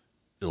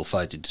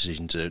ill-fated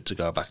decision to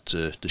go back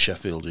to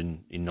Sheffield in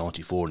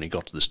 '94, and he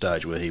got to the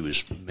stage where he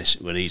was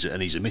missing, and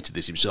he's admitted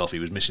this himself, he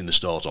was missing the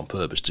start on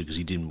purpose because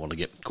he didn't want to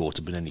get caught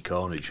up in any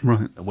carnage.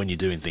 Right. And when you're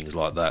doing things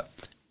like that,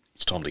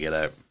 it's time to get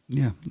out.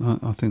 Yeah,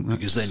 I think that's...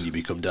 Because then you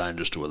become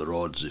dangerous to other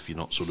riders if you're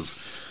not sort of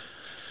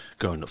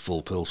going at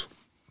full pilt.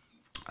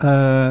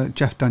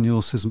 Jeff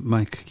Daniels says,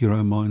 make your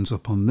own minds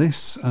up on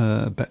this.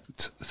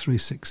 Bet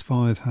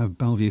 365 have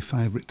Bellevue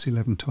favourites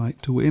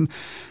 11-8 to win.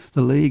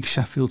 The league,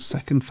 Sheffield's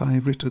second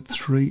favourite at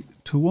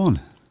 3-1.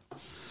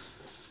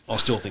 I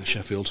still think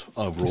Sheffield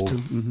overall.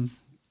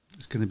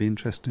 It's going to be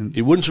interesting.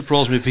 It wouldn't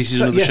surprise me if he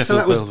sees another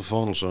Sheffield play the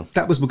final. So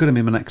that was going to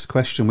be my next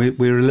question.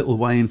 We're a little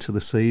way into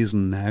the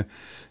season now.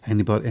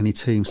 Any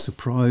team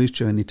surprised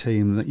you? Any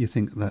team that you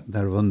think that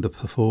they're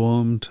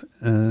underperformed?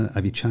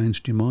 Have you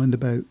changed your mind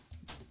about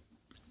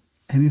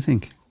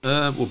anything?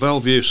 Well,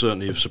 Bellevue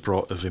certainly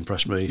have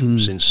impressed me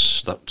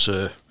since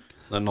that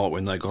night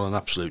when they got an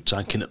absolute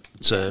tanking it.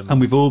 And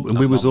we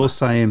was all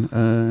saying,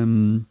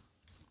 so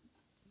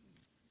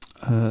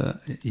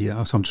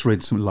I'm just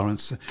reading something,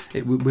 Lawrence.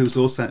 We was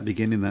all saying at the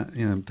beginning that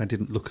they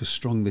didn't look as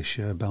strong this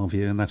year,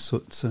 Bellevue, and they've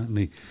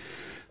certainly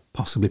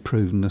possibly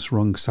proven us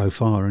wrong so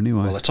far.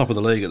 Anyway, well, they're top of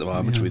the league at the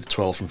moment with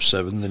 12 from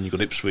 7. Then you've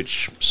got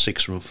Ipswich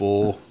 6 from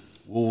 4.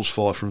 Wolves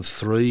 5 from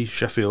 3,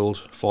 Sheffield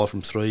 5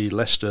 from 3,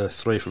 Leicester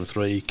 3 from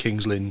 3,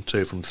 Kings Lynn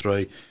 2 from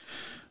 3,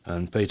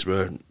 and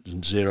Peterborough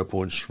 0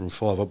 points from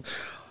 5.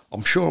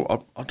 I'm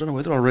sure, I don't know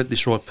whether I read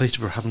this right,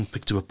 Peterborough haven't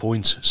picked up a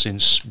point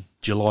since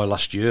July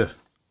last year.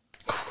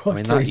 I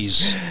mean, that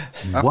is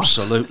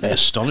absolutely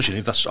astonishing.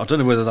 I don't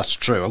know whether that's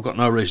true. I've got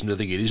no reason to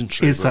think it isn't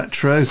true. Is that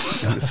true?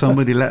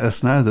 Somebody let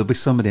us know. There'll be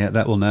somebody out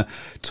that will know.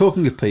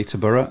 Talking of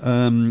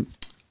Peterborough,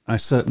 a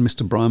certain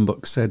Mr. Brian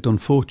Buck said,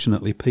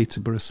 unfortunately,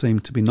 Peterborough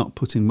seem to be not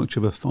putting much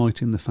of a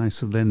fight in the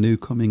face of their new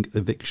coming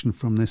eviction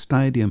from their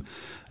stadium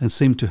and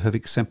seem to have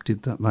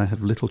accepted that they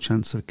have little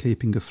chance of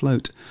keeping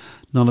afloat.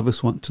 None of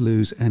us want to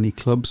lose any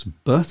clubs,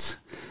 but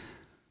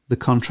the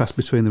contrast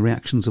between the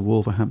reactions of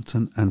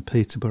Wolverhampton and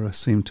Peterborough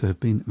seem to have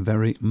been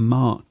very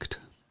marked.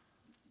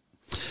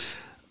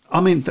 I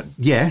mean,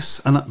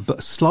 yes,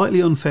 but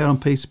slightly unfair on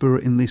Peterborough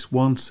in this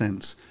one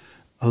sense.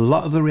 A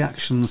lot of the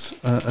reactions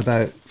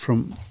about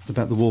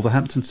the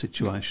Wolverhampton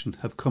situation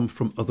have come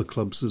from other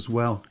clubs as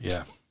well.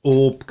 Yeah.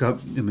 Or,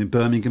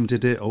 Birmingham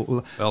did it.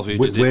 Or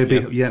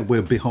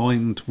we're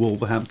behind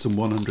Wolverhampton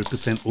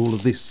 100%. All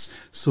of this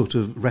sort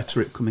of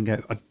rhetoric coming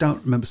out. I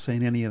don't remember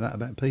seeing any of that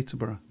about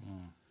Peterborough.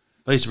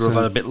 Peterborough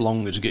have had a bit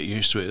longer to get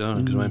used to it,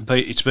 though,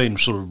 because it's been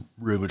sort of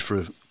rumoured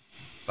for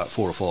about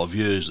 4 or 5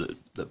 years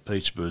that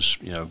Peterborough's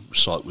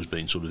site was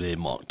being sort of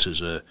earmarked as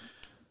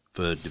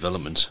for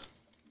development.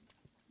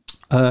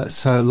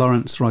 So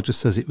Lawrence Rogers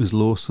says it was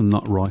Lawson,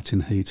 not Wright in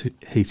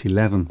Heat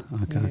 11,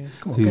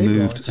 who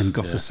moved and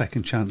got a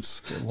second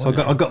chance. So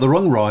I got the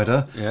wrong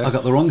rider, I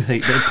got the wrong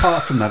heat, but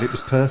apart from that, it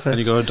was perfect. And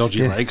you got a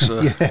dodgy leg.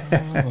 So.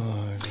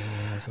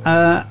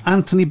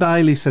 Anthony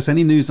Bailey says,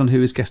 any news on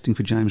who is guesting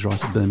for James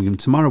Wright at Birmingham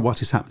tomorrow?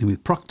 What is happening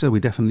with Proctor? We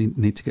definitely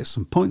need to get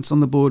some points on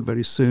the board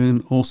very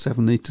soon. All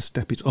 7 need to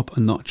step it up a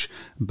notch.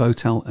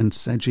 Botel and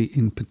Seji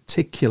in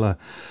particular.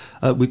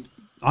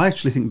 I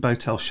actually think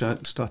Botel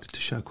started to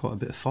show quite a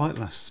bit of fight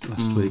last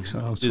week. So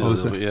I was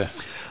there.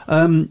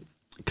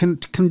 Can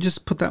you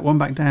just put that one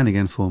back down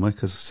again for me?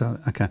 First of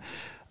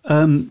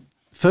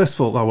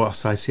all, what I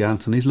say to you,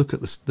 Anthony, is look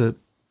at the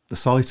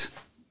site,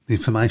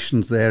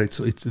 information's there. It's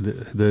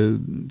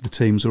the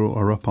teams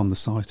are up on the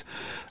site,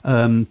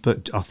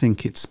 but I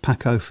think it's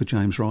Paco for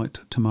James Wright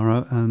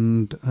tomorrow,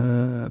 and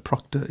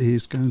Proctor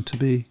is going to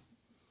be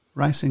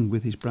racing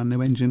with his brand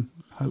new engine,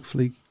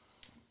 hopefully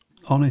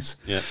on it.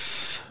 Yeah.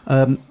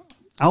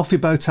 Alfie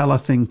Botel, I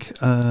think,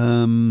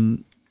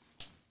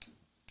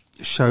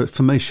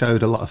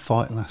 showed a lot of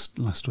fight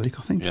last week.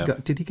 I think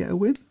did he get a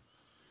win?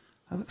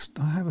 I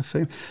have a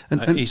feeling.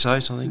 And he's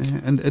out, I think. Yeah,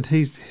 and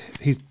he's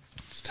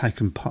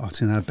taken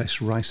part in our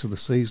best race of the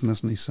season,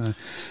 hasn't he? So,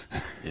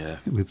 yeah,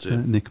 with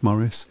Nick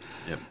Morris.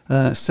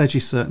 Yep. Sedgy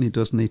certainly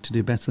does need to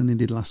do better than he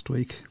did last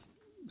week.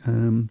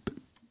 But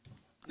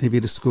if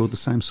he'd have scored the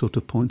same sort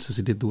of points as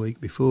he did the week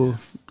before,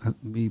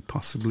 he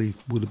possibly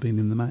would have been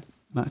in the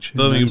match.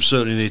 Birmingham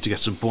certainly need to get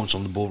some points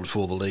on the board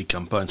before the league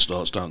campaign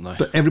starts, don't they?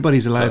 But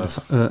everybody's allowed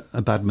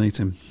a bad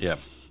meeting. Yeah.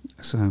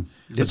 So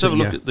let's have a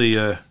look at the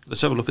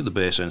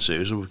BSN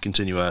series, and we'll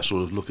continue our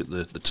sort of look at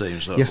the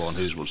teams and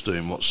who's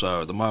doing what.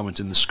 So at the moment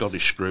in the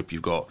Scottish group,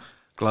 you've got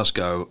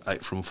Glasgow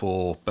 8 from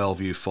 4,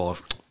 Bellevue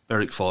 5,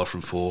 Berwick 5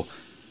 from 4,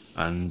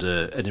 and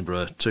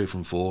Edinburgh 2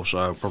 from 4.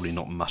 So probably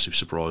not a massive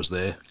surprise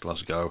there.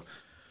 Glasgow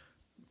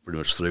pretty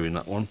much through in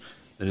that one.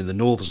 Then in the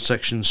northern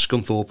section,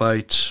 Scunthorpe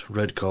 8,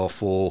 Redcar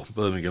 4,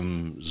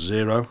 Birmingham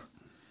 0.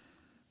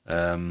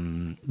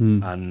 And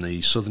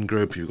the southern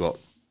group, you've got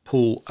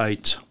Poole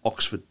 8,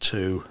 Oxford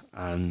 2,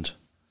 and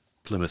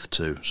Plymouth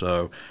 2.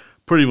 So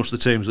pretty much the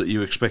teams that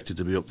you expected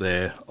to be up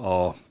there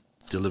are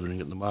delivering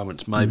at the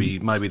moment. Maybe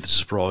the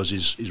surprise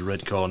is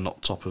Redcar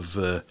not top of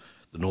the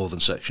northern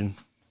section.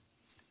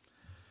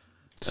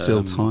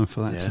 Still time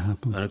for that to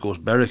happen. And of course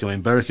Berwick. I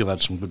mean, Berwick have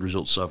had some good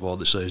results so far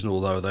this season,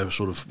 although they were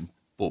sort of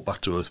brought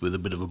back to earth with a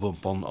bit of a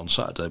bump on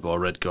Saturday by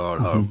Redcar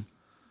at home.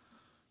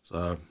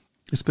 So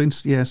it's been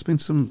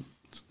some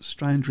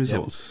strange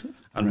results. Yep.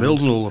 And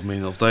Mildenhall, I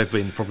mean, they've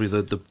been probably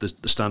the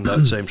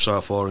standout team so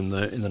far in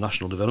the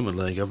National Development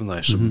League, haven't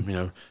they?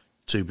 Some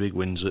 2 big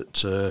wins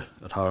at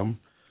home.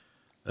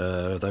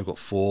 They've got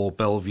 4: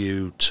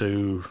 Bellevue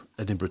 2,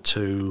 Edinburgh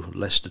 2,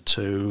 Leicester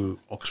 2,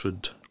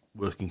 Oxford,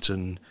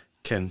 Workington,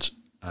 Kent,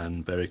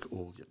 and Berwick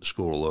all get the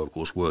score. Although of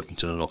course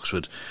Workington and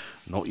Oxford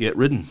not yet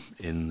ridden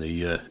in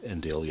the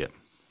NDL yet.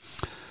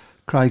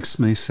 Craig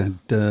Smith said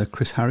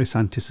Chris Harris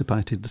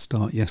anticipated the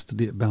start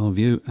yesterday at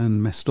Bellevue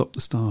and messed up the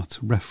start.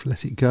 Ref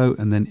let it go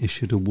and then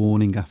issued a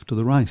warning after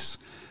the race.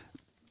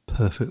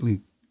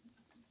 Perfectly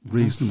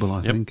reasonable,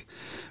 I think.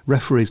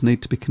 Referees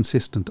need to be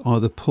consistent.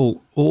 Either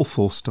pull all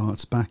 4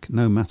 starts back,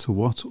 no matter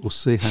what, or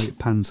see how it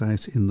pans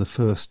out in the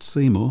first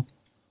Seymour.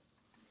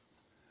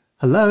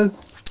 Hello?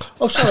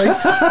 Oh, sorry.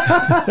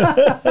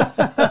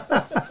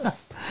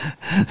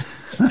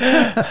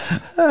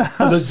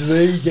 That's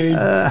me again.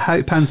 How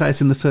it pans out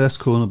in the first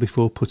corner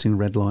before putting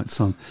red lights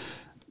on.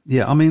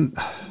 Yeah, I mean,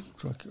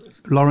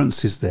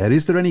 Lawrence is there.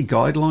 Is there any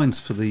guidelines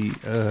for the?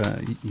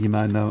 You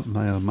may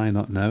or may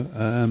not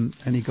know.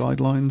 Any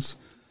guidelines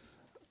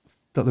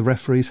that the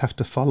referees have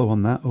to follow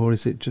on that, or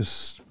is it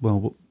just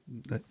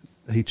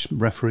each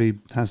referee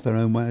has their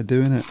own way of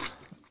doing it?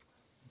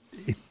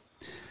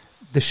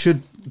 There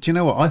should. Do you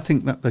know what? I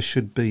think that there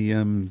should be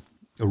a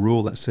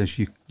rule that says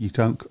you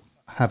don't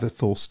have a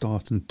false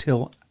start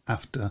until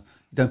after.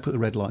 You don't put the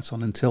red lights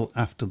on until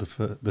after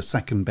the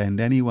second bend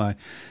anyway,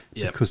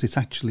 because it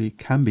actually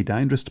can be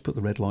dangerous to put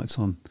the red lights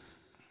on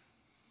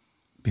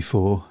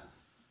before,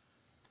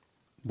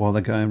 while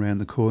they're going around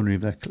the corner.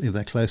 If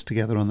they're close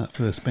together on that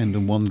first bend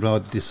and one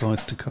rider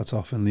decides to cut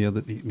off and the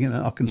other,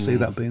 I can see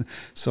that being.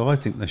 So I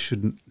think they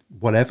shouldn't,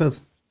 whatever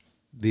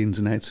the ins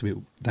and outs of it,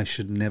 they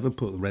should never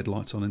put the red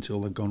lights on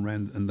until they've gone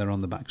round and they're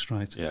on the back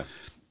straight. Yeah,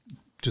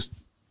 just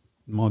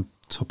my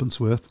tuppence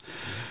worth.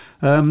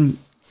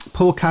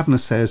 Paul Kavanagh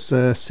says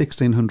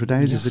 1,600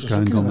 houses are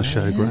going on the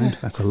showground.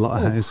 That's a lot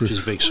of houses.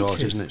 It's a big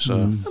site, isn't it? So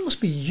that must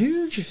be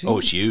huge.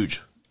 It's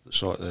huge. The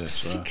site there.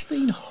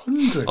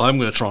 1,600. I'm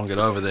going to try and get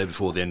over there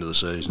before the end of the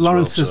season.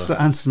 Lawrence has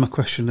answered my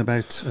question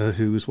about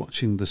who was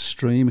watching the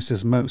stream. He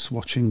says most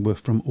watching were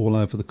from all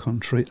over the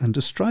country and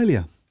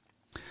Australia.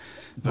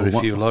 Very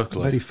few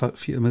locally. Very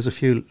few. There's a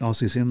few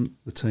Aussies in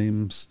the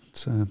teams.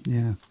 So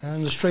yeah.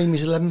 And the stream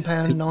is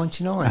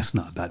 £11.99. That's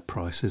not a bad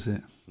price, is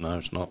it? No,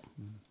 it's not.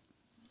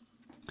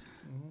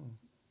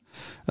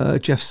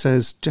 Jeff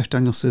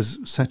Daniel says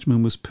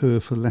Setchman was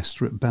poor for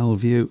Leicester at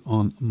Bellevue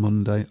on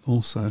Monday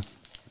also.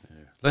 Yeah.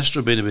 Leicester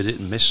have been a bit hit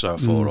and miss so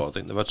far. I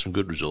think they've had some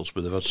good results,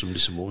 but they've had some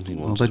disappointing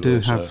ones. They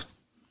do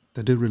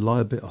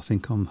rely a bit, I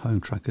think, on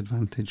home track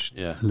advantage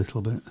a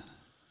little bit.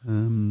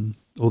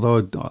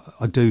 Although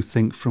I do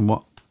think, from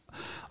what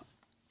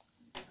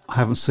I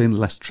haven't seen the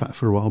Leicester track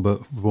for a while, but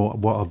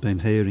what I've been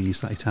hearing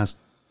is that it has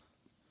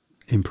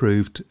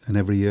improved, and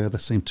every year they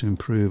seem to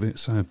improve it.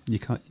 So you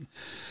can't.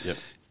 Yep.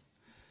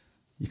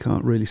 You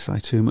can't really say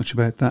too much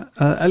about that.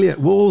 Elliot,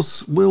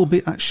 Wolves will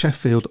be at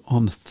Sheffield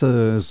on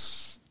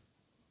Thursday,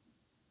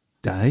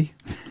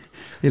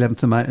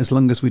 11th of May, as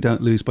long as we don't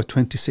lose by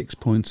 26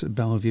 points at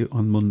Bellevue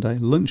on Monday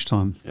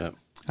lunchtime. Yeah,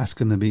 that's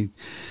going to be.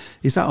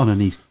 Is that on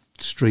any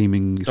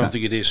streaming? I don't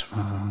think it is.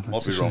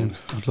 Might be wrong.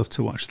 I'd love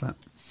to watch that.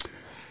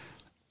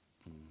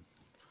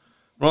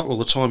 Right, well,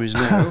 the time is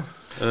now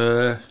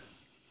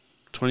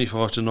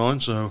 25 to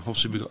 9, so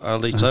obviously we've got our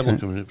league table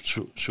coming up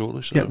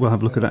shortly. So. Yeah, we'll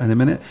have a look at that in a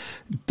minute.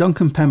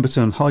 Duncan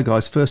Pemberton, hi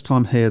guys, first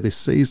time here this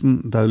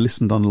season, though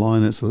listened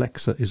online as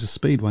Alexa is a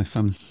Speedway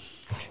fan.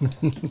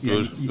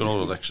 Good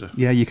old Alexa.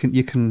 Yeah,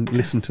 you can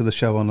listen to the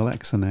show on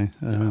Alexa now.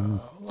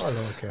 I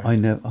like her. I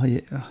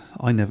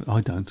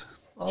don't.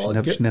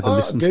 She never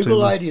listens to Google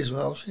me. lady as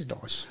well. She's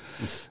nice.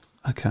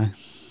 Okay.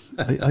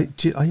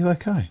 Are you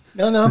okay?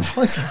 No, I'm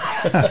fine.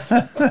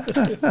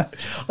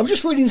 I'm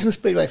just reading some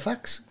Speedway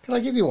facts. Can I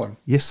give you one?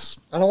 Yes.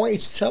 And I want you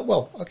to tell.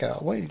 Well, okay. I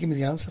want you to give me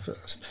the answer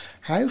first.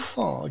 How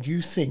far do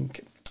you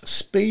think a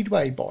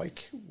Speedway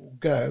bike will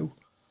go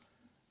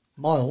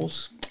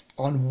miles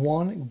on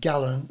 1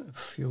 gallon of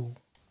fuel?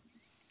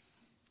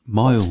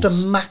 Miles. What's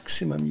the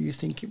maximum you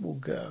think it will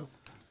go?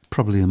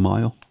 Probably a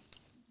mile.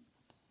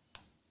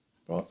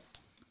 Right.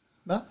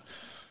 No?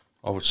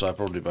 I would say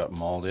probably about a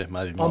mile, yeah,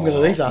 maybe. I'm going to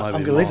leave that. I'm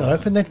going to leave that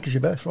open then because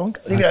you're both wrong.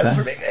 Leave it open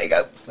for me. There you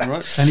go.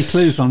 Right. Any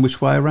clues on which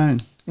way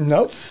around?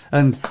 No.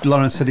 And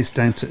Lawrence said it's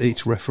down to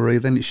each referee.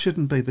 Then it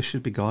shouldn't be. There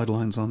should be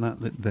guidelines on that.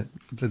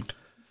 That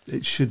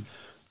it should.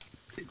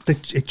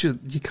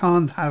 You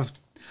can't have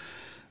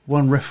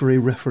one referee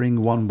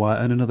refereeing one way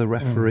and another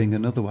refereeing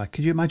another way.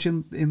 Could you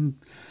imagine in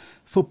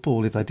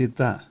football if they did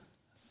that?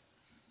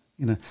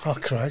 You know. Oh,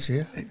 crazy!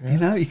 Yeah. You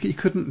know, you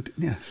couldn't.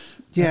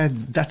 Yeah,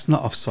 that's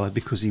not offside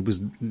because he was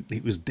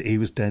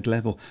dead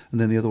level, and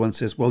then the other one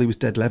says, "Well, he was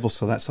dead level,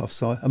 so that's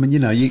offside." I mean, you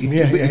know,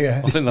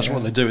 yeah. I think that's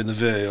what they do in the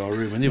VAR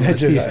room anyway. They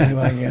do that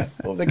anyway. Yeah.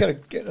 Well, they got to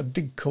get a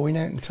big coin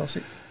out and toss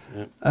it.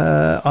 Yeah.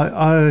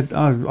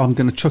 I'm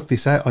going to chuck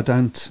this out. I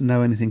don't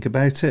know anything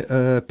about it.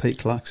 Pete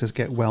Clark says,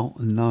 "Get well,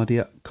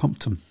 Nadia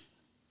Compton."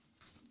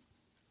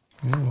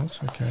 Yeah,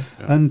 that's okay.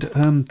 Yeah. And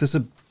there's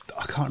a.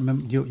 I can't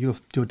remember.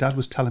 Your dad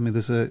was telling me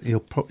he'll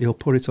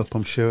put it up.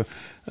 I'm sure.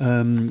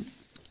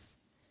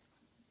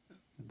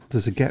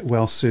 There's a get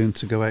well soon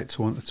to go out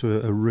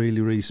to a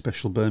really, really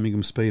special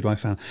Birmingham Speedway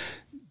fan.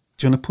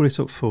 Do you want to put it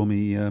up for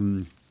me,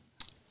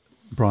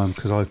 Brian?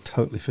 Because I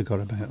totally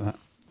forgot about that.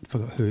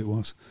 Forgot who it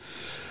was.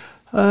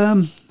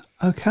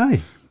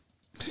 Okay.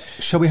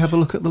 Shall we have a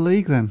look at the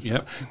league then?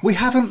 Yep. We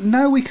haven't.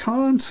 No, we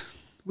can't.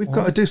 We've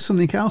got to do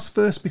something else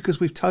first because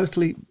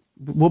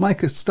we'll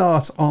make a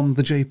start on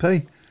the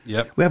GP.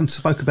 Yep. We haven't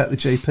spoke about the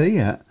GP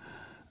yet.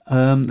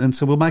 And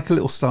so we'll make a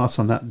little start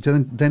on that,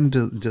 then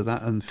do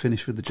that and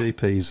finish with the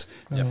GPs.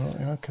 Yep.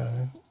 Oh,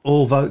 okay.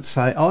 All votes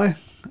say aye.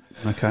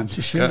 Okay.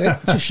 To shoot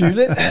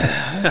it.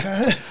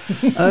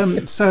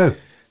 Okay. So,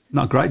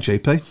 not a great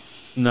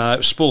GP. No,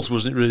 sport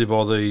wasn't it really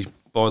by the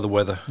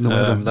weather. The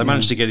weather. They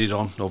managed to get it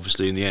on,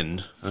 obviously, in the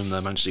end, and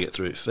they managed to get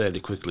through it fairly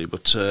quickly.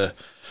 But Bart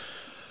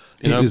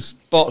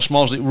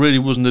Smileslick really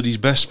wasn't at his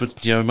best,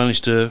 but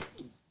managed to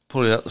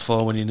pull it out the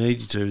fire when he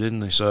needed to,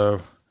 didn't he?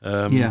 So.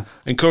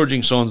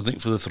 Encouraging signs, I think,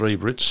 for the three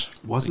Brits.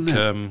 Wasn't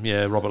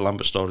it? Robert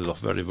Lambert started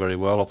off very, very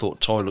well. I thought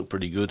Ty looked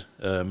pretty good.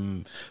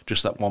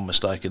 Just that one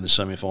mistake in the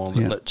semi-final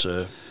that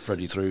let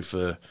Freddie through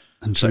for.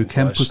 And Drew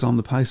Kemp was on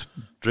the pace.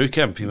 Drew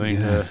Kemp, you mean?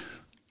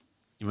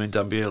 You mean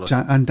Dan Bewley?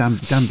 And Dan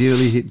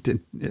Bewley,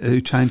 who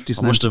changed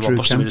his name to Drew Kemp. I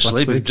must have been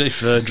asleep if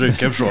Drew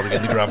Kemp's riding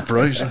in the Grand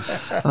Prix. So.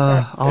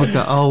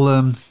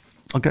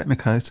 I'll get my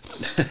coat.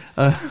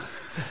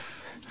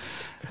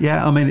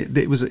 Yeah, I mean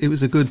it was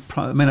a good.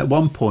 I mean, at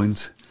one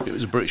point it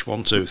was a British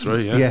 1, 2,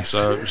 3. Yeah. Yes,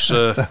 so it was,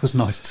 that was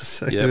nice to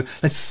see. Yeah.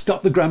 Let's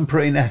stop the Grand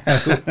Prix now.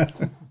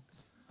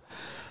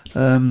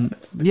 And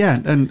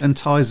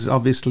Ty's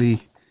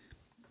obviously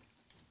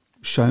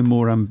shown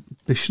more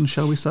ambition,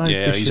 shall we say?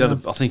 Yeah,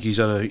 I think he's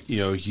had a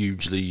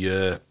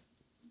hugely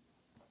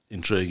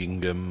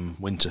intriguing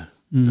winter.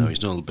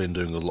 He's not been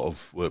doing a lot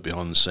of work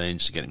behind the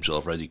scenes to get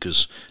himself ready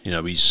because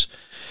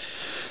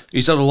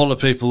he's had a lot of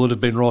people that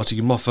have been writing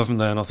him off, haven't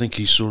they? And I think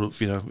he's sort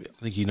of, I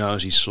think he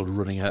knows he's sort of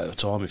running out of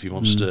time if he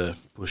wants to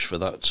push for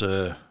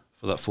that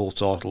fourth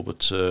title.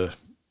 But I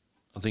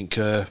think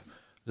I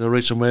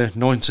read somewhere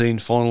 19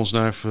 finals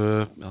now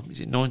for. Is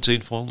it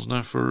 19 finals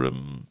now for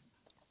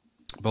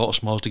Bart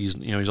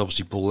Smileslick? He's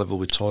obviously pulled level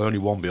with Ty, only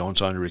one behind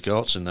Tony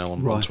Rickardsson now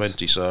on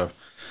 120. So.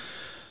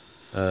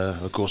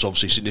 Of course,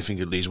 obviously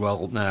significantly as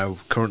well now,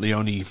 currently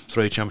only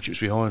 3 championships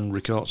behind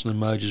Rickardsson and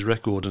Major's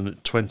record, and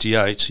at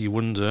 28 you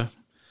wonder,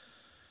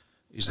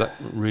 is that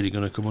really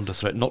going to come under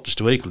threat, not just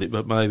to equal it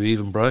but maybe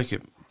even break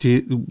it? Do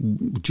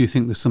you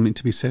think there's something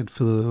to be said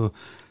for the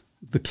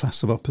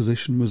class of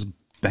opposition was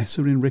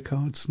better in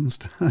Rickardsson's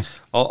day?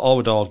 I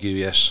would argue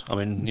yes. I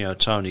mean,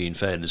 Tony, in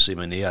fairness, he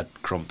had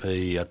Crumpy,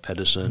 he had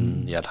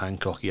Pedersen, he had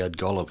Hancock, he had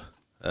Golub.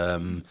 I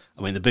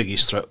mean, the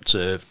biggest threat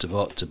to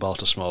Bart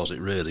Smileslick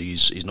really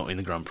he's not in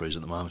the Grand Prix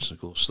at the moment. Of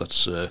course,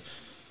 that's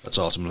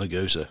Artem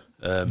Lagusa.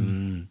 There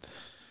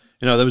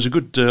was a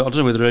good. I don't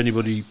know whether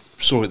anybody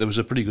saw it. There was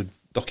a pretty good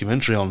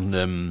documentary on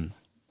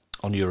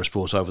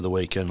Eurosport over the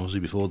weekend, was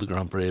it before the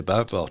Grand Prix,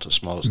 about Bart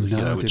Smileslick.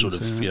 No,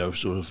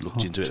 sort of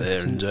looked into it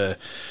there, and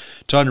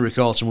Tony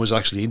Rickardsson was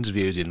actually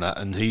interviewed in that,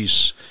 and he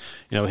says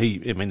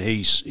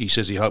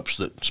he hopes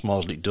that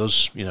Smileslick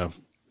does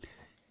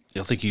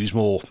I think he was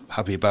more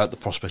happy about the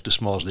prospect of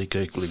Smarsley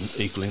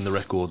equaling the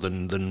record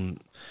than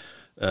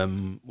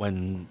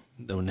when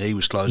he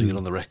was closing in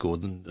on the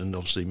record, and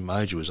obviously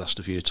Major was asked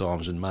a few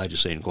times, and Major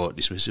seemed quite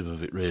dismissive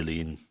of it,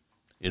 really,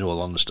 in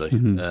all honesty.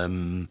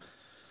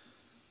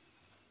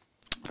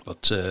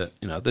 But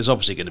there's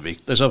obviously going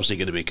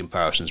to be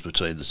comparisons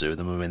between the two of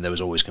them. I mean, there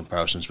was always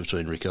comparisons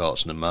between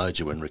Rickardsson and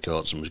Major when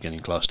Rickardsson was getting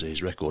close to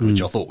his record,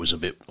 which I thought was a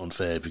bit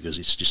unfair because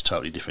it's just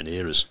totally different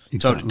eras,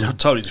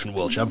 totally different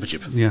world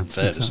championship. Yeah,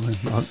 exactly.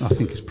 I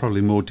think it's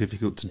probably more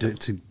difficult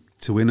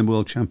to win a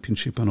world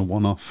championship on a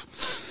one-off.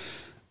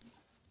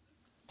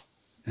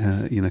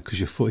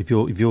 Because if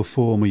you're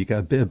form or you get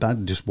a bit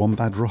of just one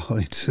bad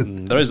ride.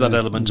 There is that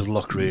element of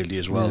luck, really,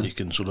 as well. Yeah. You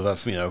can sort of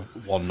have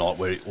one night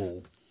where it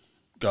all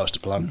goes to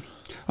plan.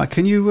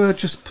 Can you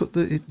just put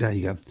there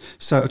you go.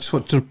 So I just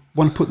want to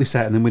put this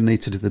out, and then we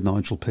need to do the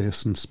Nigel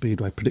Pearson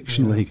Speedway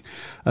Prediction League.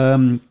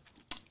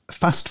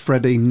 Fast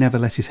Freddy never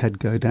let his head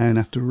go down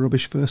after a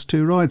rubbish first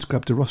two rides.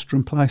 Grabbed a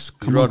rostrum place.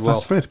 Come on,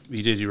 Fast Fred.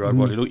 He did. He rode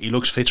well. He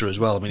looks fitter as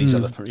well. I mean, he's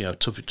had a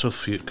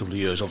tough couple of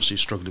years. Obviously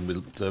struggling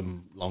with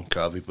long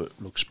COVID, but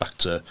looks back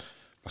to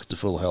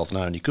full health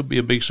now, and he could be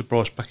a big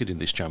surprise packet in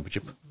this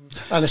championship.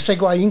 And a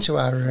segue into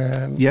our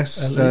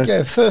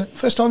league.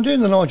 First time doing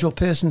the Nigel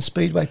Pearson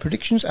Speedway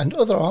predictions, and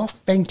other half,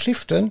 Ben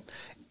Clifton,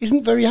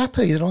 isn't very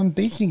happy that I'm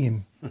beating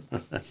him.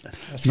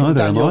 That's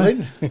neither am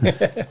I.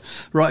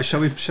 Right,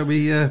 shall we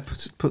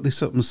put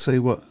this up and see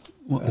what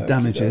the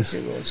damage is?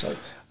 So,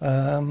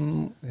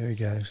 there we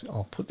go.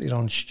 I'll put it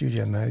on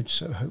studio mode,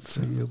 so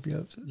hopefully you'll be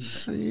able to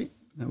see it.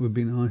 That would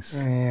be nice.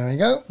 There we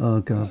go.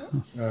 Oh God.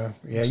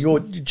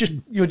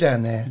 You're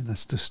down there.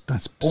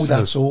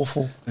 That's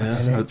awful.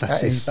 Yeah.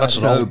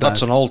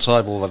 That's an old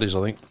table. That is,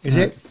 I think. Is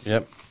it?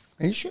 Yep.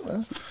 Are you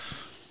sure?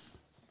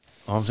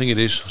 I think it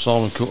is.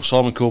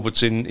 Simon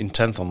Corbett's in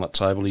 10th on that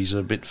table. He's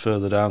a bit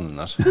further down than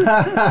that.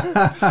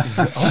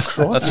 Oh,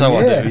 crikey. That's how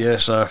I do, yeah.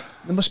 So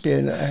there must be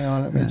hang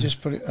on, let me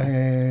just put it...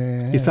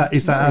 is that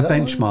our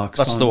benchmark?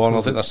 That's the one.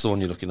 I think that's the one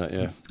you're looking at,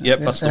 yeah. Yep,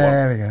 that's the one.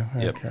 There we go.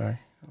 Yep. Okay.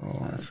 Go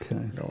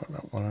on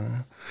that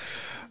one.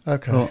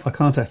 Okay. Well, I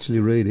can't actually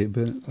read it,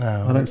 but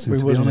no, I don't seem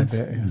to be on it.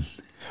 Bit, yeah.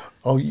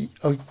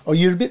 Oh,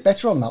 you're a bit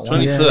better on that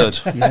one.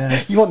 23rd.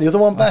 Yeah. You want the other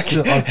one back?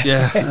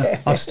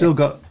 I've still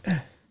got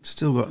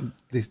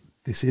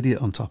this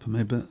idiot on top of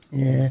me, but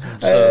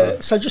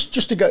so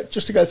just to go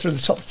through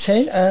the top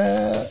 10,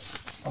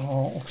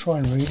 I'll try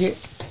and read it.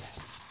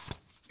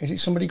 Is it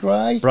somebody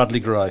Gray? Bradley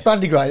Gray,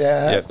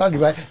 yeah. Yep. Bradley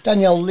Gray.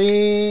 Danielle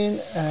Lynn.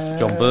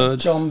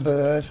 John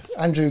Bird.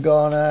 Andrew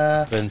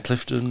Garner. Ben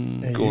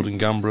Clifton. Gordon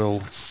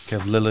Gambrill.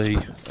 Kev Lilly.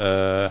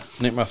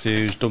 Nick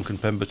Matthews. Duncan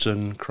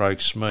Pemberton.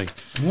 Craig Smee.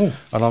 Ooh.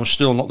 And I'm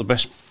still not the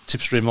best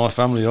tipster in my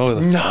family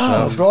either.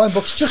 No, Brian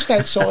Buck's just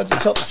outside the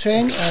top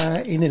 10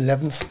 in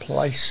 11th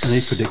place. And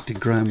he predicted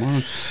Graham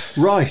Warren.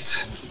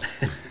 Right.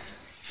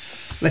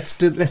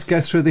 Let's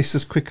go through this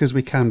as quick as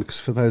we can, because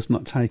for those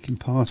not taking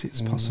part,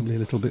 it's possibly a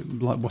little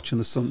bit like watching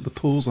the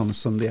pools on a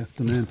Sunday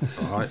afternoon.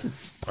 All right.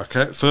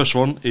 Okay. First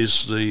one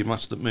is the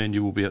match that me and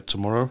you will be at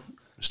tomorrow,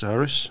 Mr.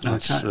 Harris.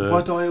 Okay.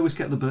 Why do I always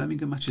get the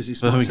Birmingham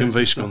matches? Birmingham v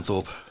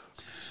Scunthorpe.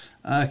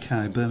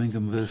 Okay,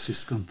 Birmingham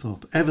versus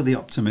Scunthorpe. Ever the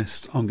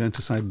optimist, I'm going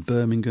to say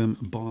Birmingham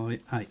by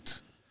 8.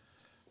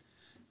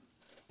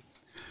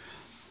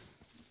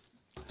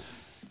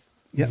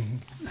 Yep.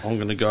 I'm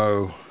going to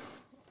go...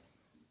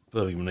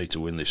 Birmingham need to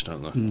win this,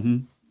 don't they? Mm-hmm.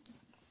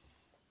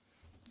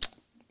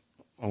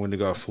 I'm going to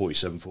go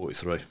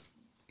 47-43.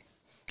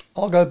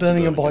 I'll go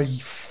Birmingham by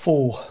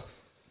 4.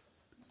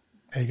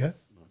 There you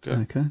go.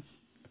 Okay.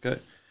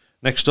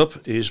 Next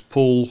up is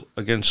Poole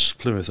against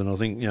Plymouth, and I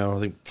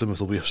think Plymouth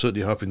will be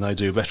certainly hoping they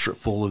do better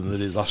at Poole than they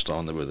did last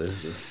time they were there.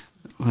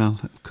 Well,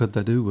 could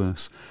they do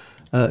worse?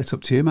 It's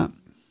up to you, Matt.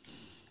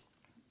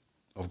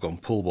 I've gone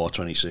Poole by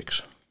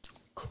 26.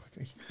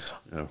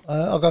 Yeah.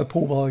 I'll go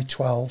Poole by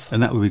 12.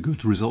 And that would be a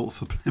good result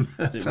for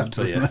Plymouth. It would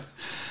be, yeah.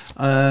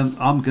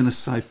 I'm going to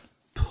say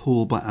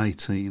Poole by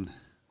 18.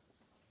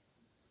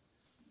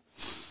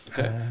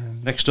 Okay.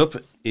 Next up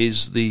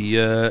is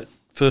the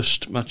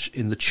first match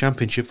in the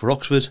championship for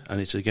Oxford,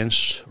 and it's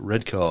against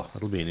Redcar.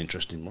 That'll be an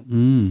interesting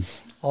one.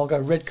 I'll go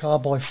Redcar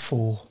by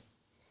 4.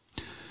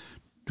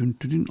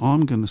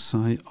 I'm going to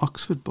say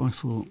Oxford by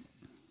 4.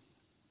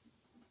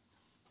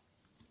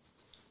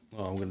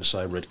 I'm going to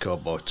say Redcar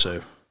by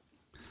 2.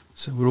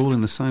 So we're all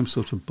in the same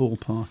sort of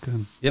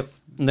ballpark. Yep.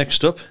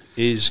 Next up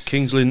is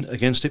Kings Lynn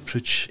against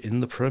Ipswich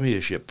in the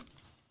Premiership.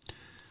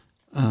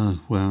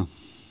 Well,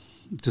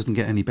 it doesn't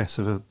get any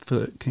better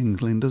for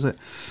Kings Lynn, does it?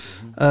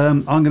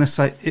 I'm going to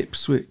say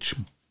Ipswich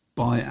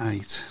by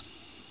 8.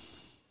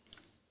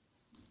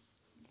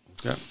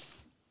 Okay.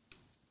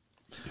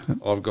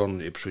 I've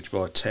gone Ipswich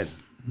by 10.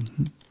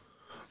 Mm-hmm.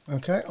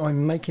 Okay,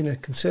 I'm making a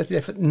concerted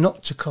effort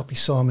not to copy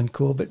Simon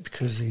Corbett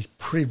because he's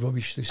pretty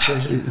rubbish this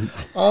season.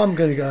 I'm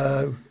going to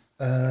go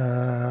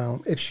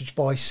Ipswich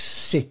by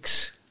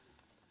 6.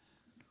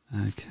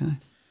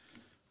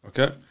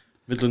 Okay.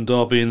 Midland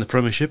Derby in the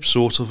Premiership,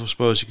 sort of, I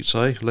suppose you could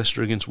say.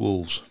 Leicester against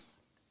Wolves.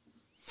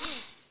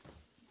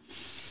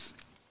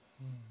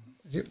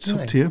 Is it It's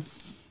up to you.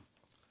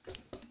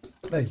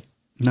 Me?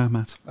 No,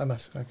 Matt. I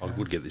must. I Okay.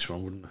 would get this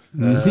wrong, wouldn't I?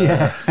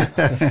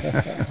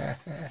 Yeah.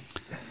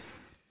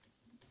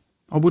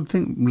 I would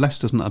think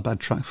Leicester's not a bad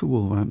track for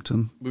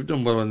Wolverhampton. We've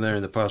done well in there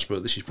in the past,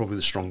 but this is probably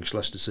the strongest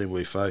Leicester team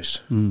we've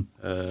faced. I'm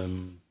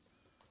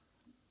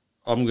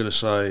going to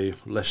say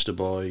Leicester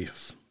by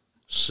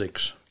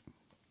 6.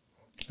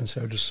 And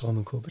so does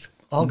Simon Corbett.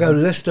 I'll go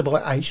Leicester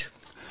by 8.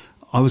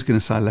 I was going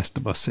to say Leicester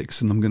by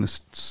 6, and I'm going to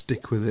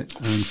stick with it.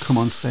 And come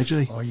on,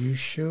 Sedgy. Are you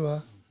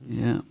sure?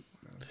 Yeah.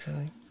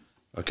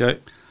 Okay.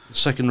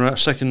 Second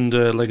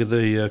leg of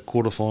the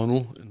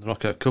quarter-final in the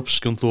Knockout Cup,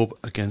 Scunthorpe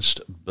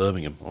against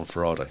Birmingham on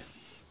Friday.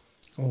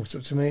 Oh, it's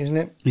up to me, isn't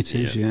it? It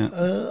is, yeah.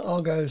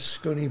 I'll go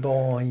Scunny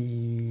by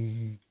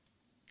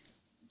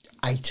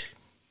 8.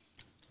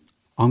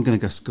 I'm going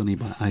to go Scunny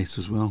by 8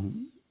 as well,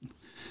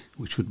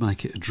 which would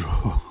make it a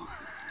draw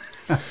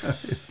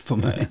for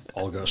me.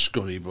 I'll go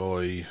Scunny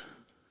by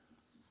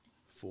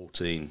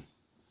 14.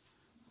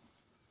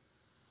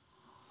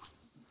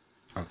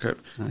 Okay.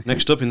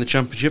 Next up in the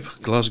Championship,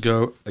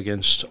 Glasgow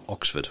against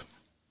Oxford.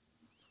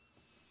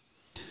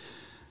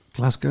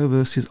 Glasgow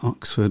versus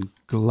Oxford.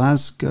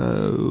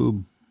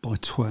 Glasgow by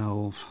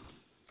 12.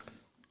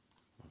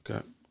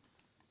 Okay.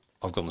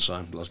 I've gone the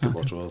same, Glasgow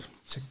by 12.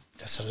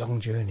 That's a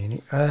long journey, isn't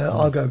it?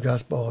 I'll go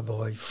Glasgow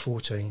by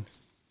 14.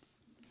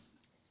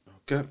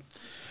 Okay.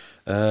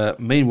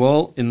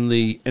 Meanwhile, in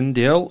the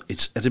NDL,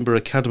 it's Edinburgh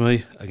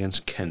Academy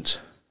against Kent.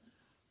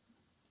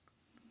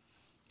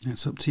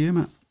 It's up to you,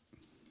 Matt.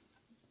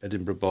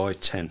 Edinburgh by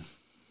 10.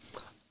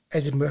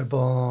 Edinburgh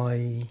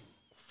by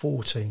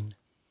 14.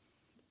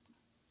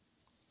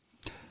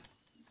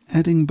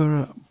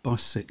 Edinburgh by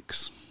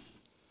 6.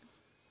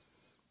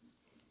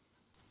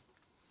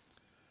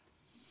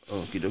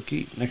 Okie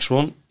dokie. Next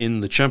one, in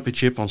the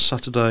Championship on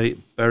Saturday,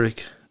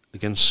 Berwick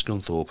against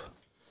Scunthorpe.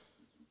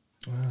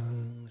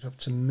 It's up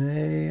to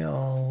me.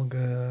 I'll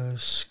go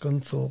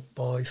Scunthorpe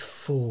by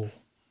 4.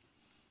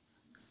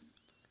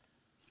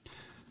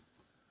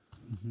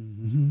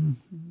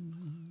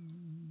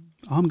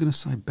 I'm going to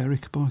say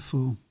Berwick by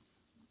 4.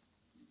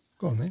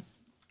 Go on then.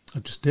 I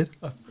just did.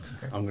 Oh,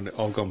 okay.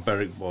 I've gone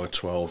Berwick by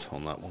 12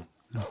 on that one.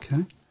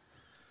 Okay.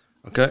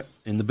 Okay,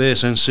 in the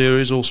BSN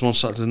series, also on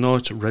Saturday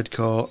night,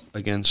 Redcar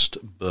against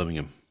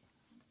Birmingham.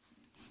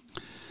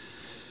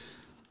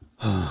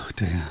 Oh,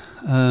 dear.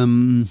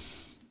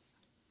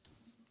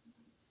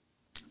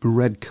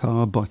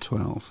 Redcar by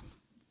 12.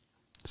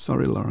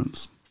 Sorry,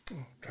 Lawrence.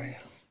 Okay.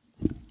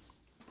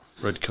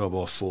 Redcar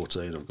by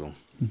 14, I've gone.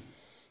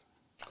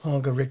 I'll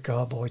go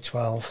Redcar by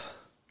 12.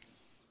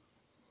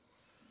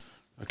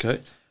 Okay,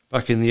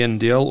 back in the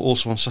NDL,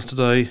 also on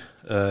Saturday,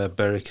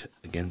 Berwick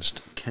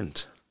against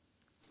Kent.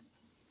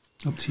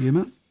 Up to you,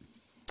 Matt.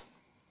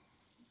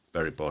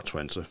 Berwick by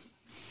 20.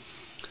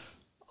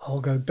 I'll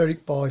go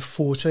Berwick by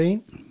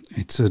 14.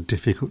 It's a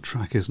difficult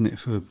track, isn't it,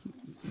 for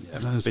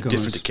those A bit guys?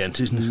 different to Kent,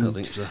 isn't it? I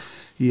think so.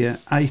 Yeah,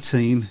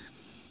 18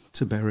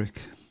 to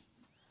Berwick.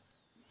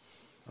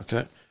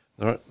 Okay.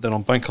 All right. Then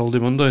on Bank Holiday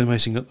Monday,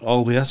 meeting at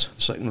Albiat,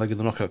 the second leg of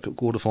the Knockout Cup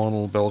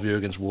quarter-final, Bellevue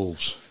against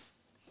Wolves.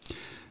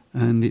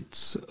 And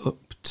it's up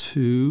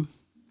to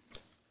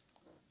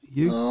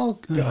you. I'll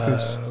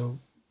Chris. go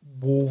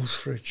Wolves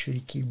for a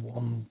cheeky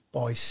 1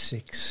 by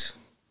 6.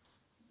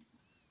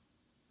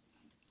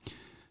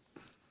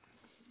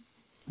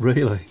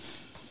 Really?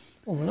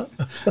 Oh, no.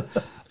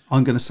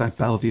 I'm going to say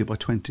Bellevue by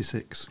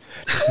 26.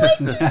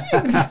 You're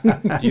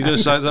going to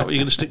say that? What you're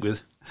going to stick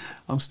with?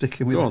 I'm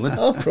sticking with Go on it. then.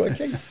 Oh,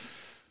 crikey.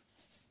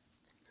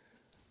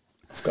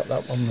 I've got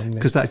that one wrong then.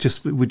 Because that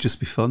would just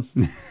be fun.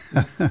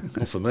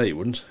 Well, for me, it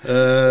wouldn't.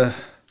 I'm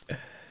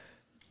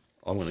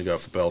going to go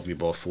for Bellevue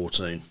by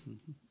 14.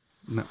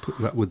 And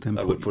that would then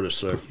That would put us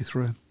through. Put you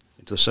through.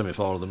 Into the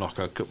semi-final of the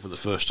Knockout Cup for the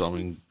first time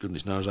in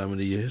goodness knows how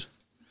many years.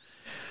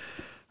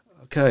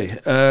 Okay,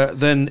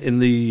 then in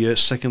the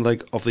second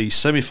leg of the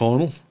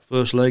semi-final,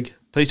 first leg,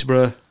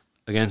 Peterborough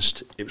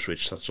against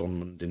Ipswich. That's on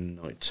Monday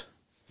night.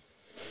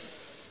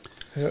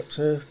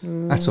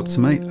 That's up to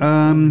me.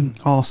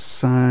 I'll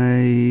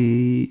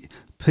say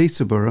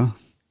Peterborough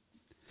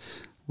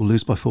will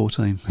lose by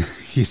 14.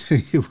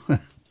 You-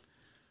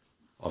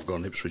 I've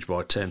gone Ipswich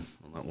by 10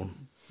 on that one.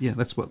 yeah,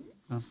 that's what.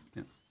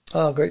 Yeah.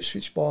 I'll go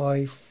Ipswich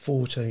by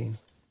 14.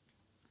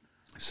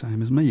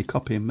 Same as me. You're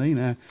copying me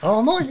now. Oh,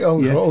 am I?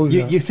 Oh, Yeah. oh,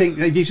 You think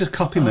you just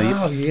copy me?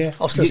 Oh, yeah.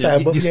 I'll still You- stay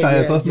above you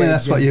stay above me,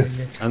 that's what you-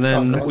 And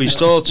then we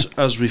start,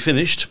 as we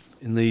finished,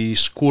 in the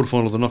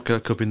quarter-final of the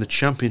Knockout Cup in the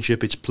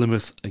Championship. It's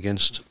Plymouth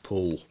against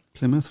Poole,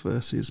 Plymouth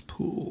versus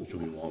Poole. which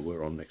will be what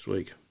we're on next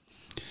week.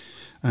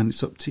 And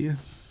it's up to you.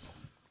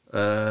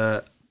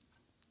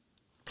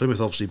 Plymouth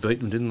obviously beat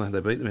them, didn't they?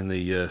 They beat them in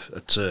the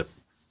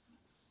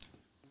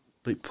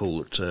beat Poole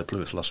at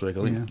Plymouth last week.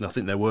 I think. Yeah. I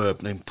think they were. I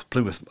think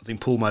Plymouth. I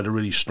think Poole made a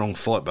really strong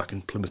fight back,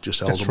 and Plymouth just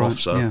held That's them right. off.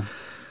 So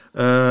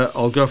Yeah.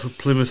 I'll go for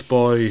Plymouth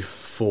by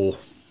 4.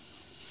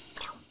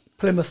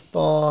 Plymouth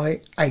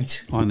by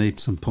 8. I need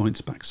some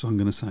points back, so I'm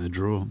going to say a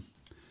draw.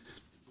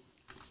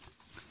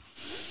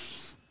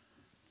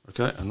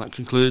 Okay, and that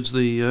concludes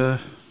the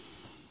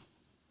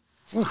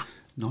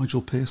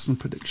Nigel Pearson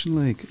Prediction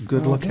League.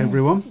 Good luck,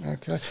 everyone.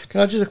 Okay.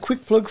 Can I just a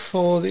quick plug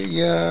for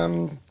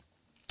the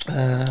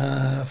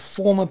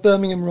former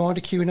Birmingham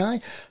Rider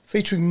Q&A,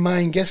 featuring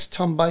main guest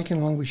Tom Bacon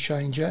along with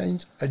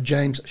James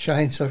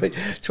Shane,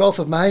 12th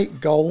of May,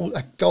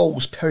 at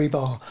Goals Perry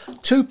Bar.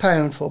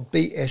 £2 for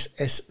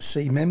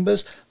BSSC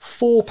members,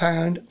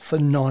 £4 for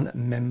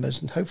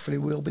non-members, and hopefully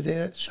we'll be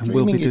there streaming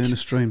and we'll be doing a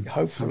stream.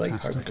 Hopefully.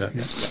 Fantastic. Okay.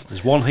 Yeah.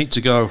 There's one heat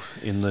to go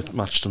in the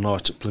match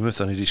tonight at Plymouth,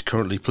 and it is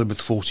currently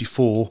Plymouth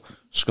 44,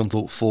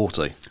 Scunthorpe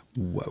 40.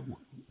 Whoa.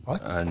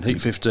 Right. And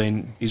heat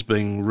 15 is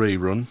being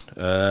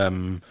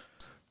rerun.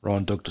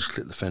 Ryan Douglas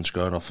clipped the fence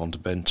going off onto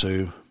bend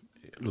 2.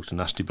 It looked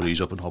nasty, but he's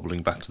up and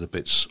hobbling back to the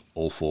pits,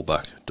 all four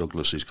back.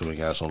 Douglas is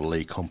coming out on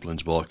Lee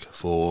Complin's bike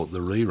for the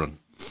rerun.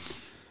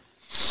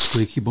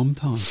 Squeaky bum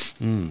time.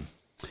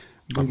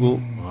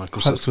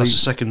 Because that's the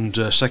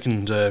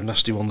second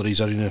nasty one that he's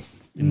had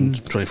in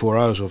 24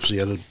 hours. Obviously,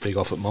 he had a big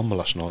off at Monmouth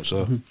last night.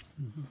 So,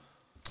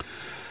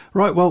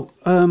 Right, well,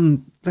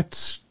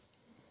 let's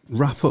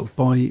wrap up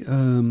by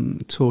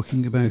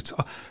talking about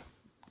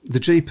the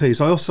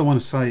GPs. I also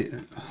want to say,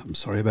 I'm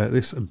sorry about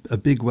this, a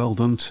big well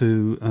done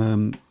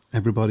to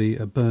everybody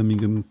at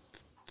Birmingham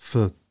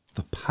for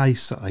the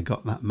pace that they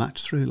got that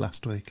match through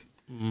last week.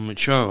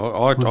 Sure,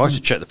 I had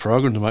to check the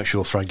programme to make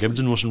sure Frank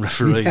Ebden wasn't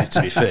refereeing it,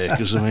 to be fair,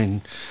 because, I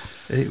mean,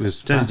 it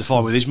was tended to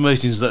find with these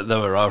meetings that they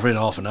were over in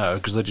half an hour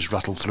because they just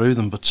rattled through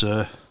them, but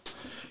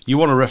you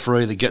want a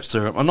referee that gets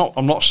through. I'm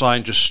not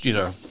saying just,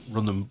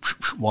 run them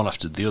one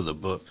after the other,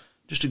 but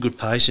just a good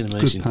pace in a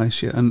meeting. Good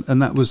pace, yeah,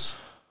 and that was...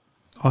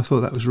 I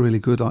thought that was really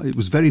good. It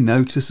was very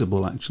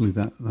noticeable, actually,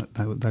 that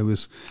they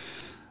was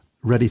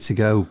ready to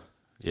go.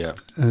 Yeah.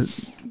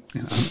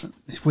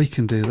 If we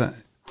can do that,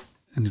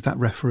 and if that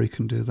referee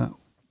can do that,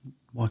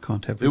 why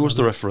can't everybody? Who was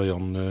the referee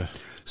on?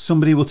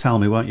 Somebody will tell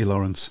me, won't you,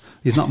 Lawrence?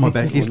 He's not my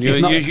best.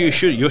 You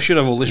should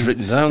have all this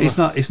written down.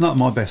 It's not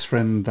my best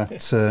friend,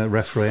 that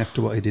referee,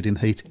 after what he did in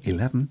Heat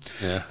 11.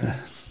 Yeah.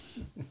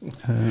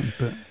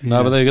 But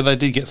No, but they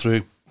did get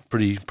through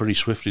pretty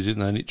swiftly,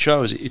 didn't they? And it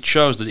shows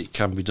that it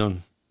can be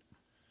done.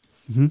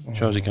 Mm-hmm.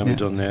 Shows it can be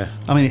done there.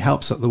 I mean, it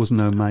helps that there was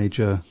no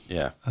major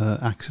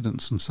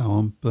accidents and so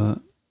on, but...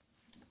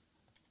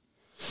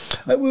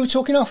 We were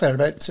talking off air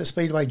about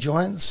Speedway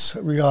Giants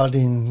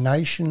regarding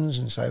nations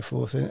and so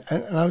forth, and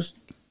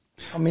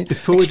I mean,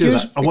 before we do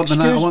that, I want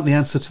the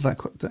answer to that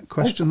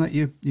question that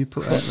you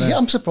put out there. Yeah,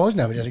 I'm surprised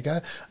nobody let it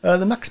go.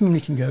 The maximum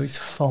you can go is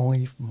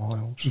 5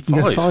 miles. You can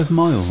go 5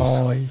 miles.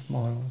 5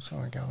 miles.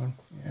 Sorry, go on.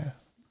 Yeah.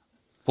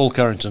 Paul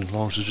Carrington,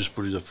 Lawrence has just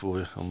put it up for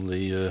you on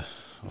the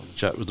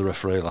chat with the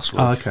referee last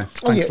week. Oh, okay.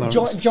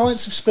 Thanks,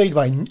 Giants of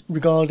Speedway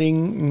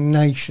regarding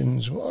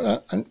nations.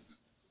 And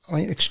I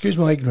mean, excuse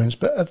my ignorance,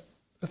 but have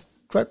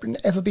Great Britain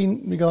ever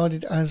been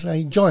regarded as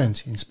a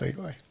giant in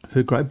Speedway?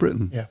 Who, Great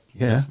Britain?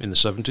 Yeah. In the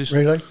 70s?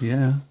 Really?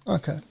 Yeah.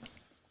 Okay.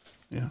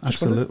 Yeah,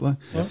 absolutely.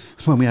 Yeah.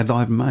 When we had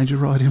Ivan Major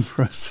riding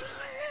for us.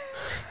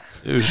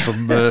 It was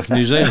from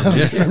New Zealand,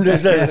 yeah. From New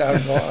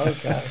Zealand,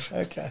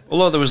 okay.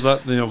 Although there was that,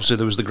 obviously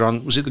there was the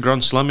Grand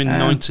Slam in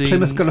 1980?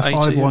 Plymouth got a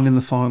 5-1 in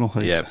the final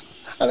heat. Yeah.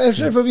 And has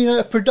there ever been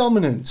a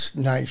predominant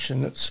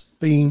nation that's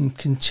been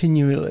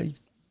continually...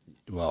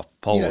 Well,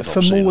 Poland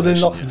for more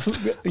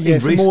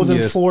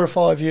than 4 or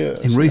 5 years.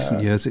 In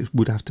recent years, it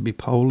would have to be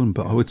Poland,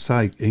 but I would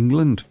say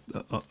England.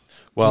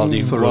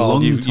 You've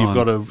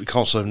got to. You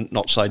can't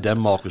not say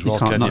Denmark as well. You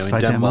can't not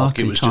say Denmark.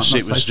 It was just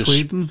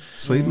Sweden.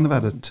 Sweden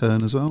have had a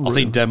turn as well. I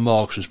think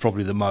Denmark was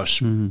probably the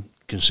most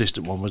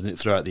consistent one, wasn't it,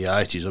 throughout the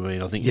 80s? I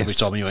mean, I think every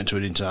time you went to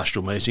an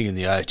international meeting in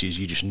the 80s,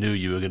 you just knew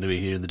you were going to be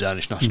hearing the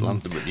Danish national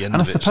anthem at the end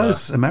of it. And I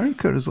suppose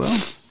America as well.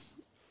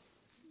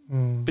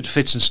 Bit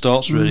fits and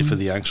starts really for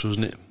the Yanks,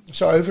 wasn't it?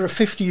 So over a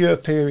 50-year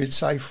period,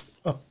 say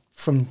up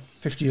from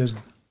 50 years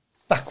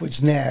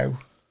backwards now,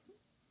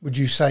 would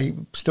you say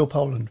still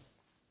Poland?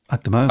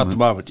 At the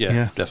moment,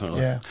 yeah.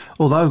 Definitely. Yeah.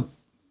 Although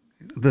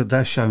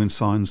they're showing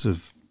signs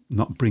of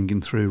not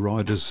bringing through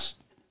riders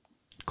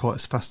quite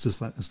as fast as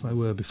they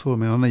were before. I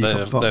mean, I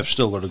know they've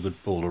still got a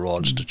good pool of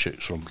riders to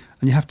choose from.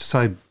 And you have to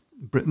say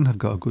Britain have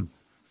got a good...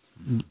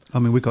 I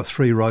mean, we've got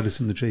 3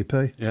 riders in the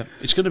GP. Yeah,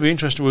 it's going to be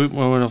interesting.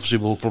 Obviously,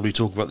 we'll probably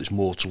talk about this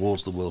more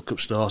towards the World Cup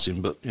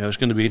starting, but it's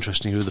going to be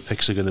interesting who the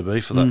picks are going to be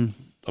for that.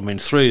 I mean,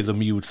 3 of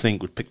them you would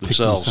think would pick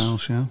themselves.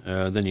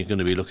 Then you're going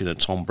to be looking at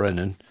Tom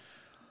Brennan.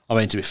 I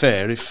mean, to be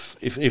fair,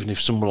 even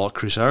if someone like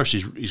Chris Harris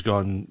is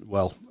going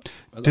well,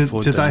 do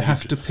they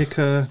have to pick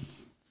an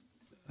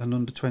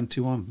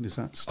under-21? Is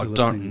that still? I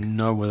don't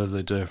know whether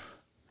they do.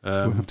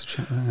 We'll have to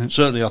check that out.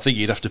 Certainly, I think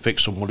you'd have to pick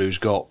someone who's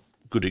got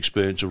good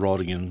experience of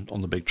riding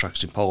on the big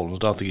tracks in Poland. I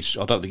don't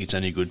think it's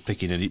any good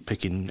picking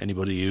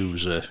anybody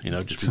who's just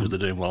because they're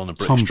doing well on a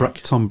British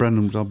track. Tom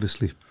Brennan would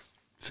obviously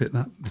fit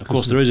that. Of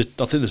course, I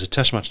think there's a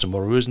test match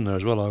tomorrow, isn't there,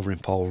 as well, over in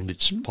Poland?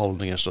 It's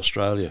Poland against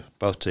Australia.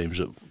 Both teams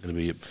are going to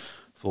be at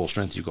full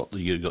strength. You've got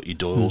your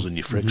Doyles and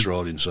your Fricks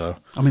riding. So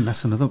I mean,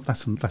 that's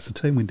a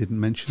team we didn't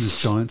mention as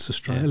Giants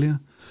Australia.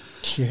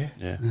 Yeah.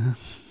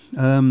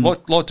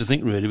 Like to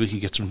think really we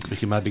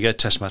can maybe get a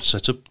test match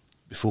set up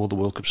before the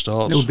World Cup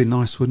starts. It would be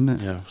nice, wouldn't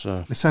it? Yeah,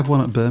 so Let's have one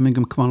at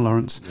Birmingham. Come on,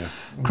 Lawrence. yeah.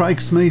 Craig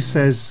Smith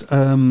says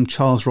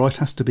Charles Wright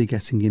has to be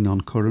getting in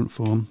on current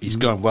form. He's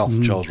going well,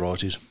 Charles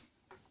Wright is.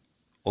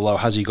 Although,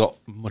 has he got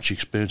much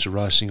experience of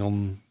racing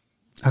on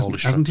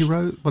Polish Hasn't he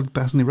tracks?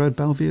 rode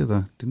Belvieu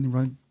though? Didn't he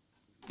ride?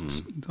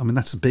 I mean,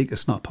 that's a big.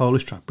 It's not a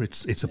Polish track, but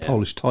it's a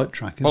Polish type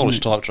track. Isn't Polish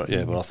it? type track,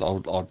 yeah. But I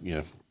thought, I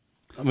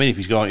mean,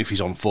 if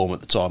he's on form at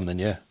the time, then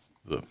yeah.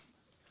 But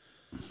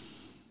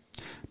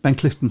Ben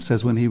Clifton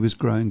says when he was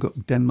growing up,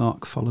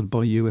 Denmark followed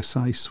by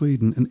USA,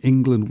 Sweden, and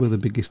England were the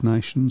biggest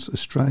nations.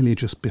 Australia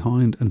just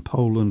behind, and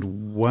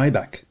Poland way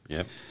back.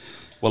 yeah.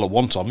 Well, at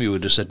one time you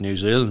would have said New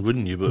Zealand,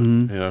 wouldn't you? But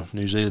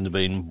New Zealand have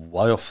been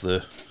way off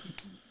the.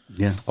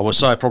 Yeah, I would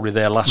say probably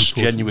their last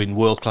genuine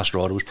world class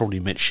rider was probably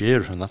Mitch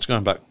Shearer, and that's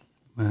going back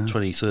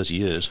 20, 30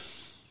 years.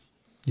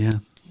 yeah.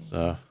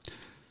 So,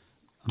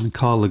 I mean,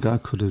 Carl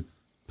Legault could have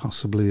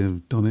possibly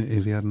have done it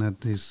if he hadn't had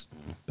these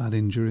bad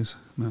injuries.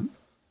 No.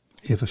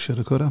 If I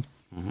shoulda, coulda.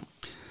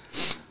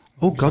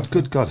 Oh God,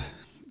 good God!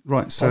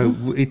 Right, so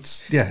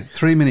it's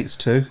 3 minutes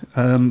to.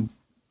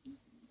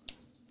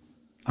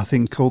 I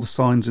think all the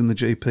signs in the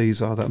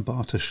GPs are that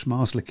Bartosz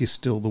Marslik is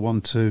still the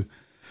one to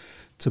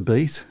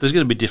beat. there's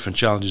going to be different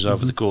challenges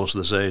over the course of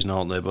the season,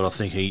 aren't there? But I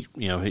think he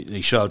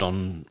showed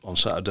on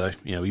Saturday.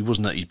 He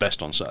wasn't at his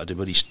best on Saturday,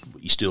 but he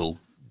still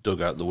dug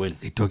out the win.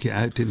 He dug it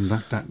out, didn't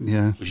that?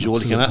 Yeah, Which is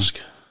all you can ask.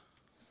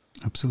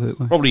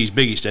 Absolutely. Probably his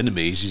biggest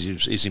enemy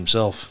is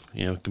himself.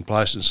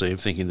 Complacency and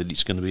thinking that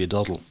it's going to be a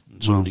doddle.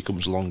 And somebody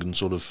comes along and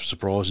sort of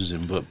surprises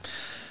him. But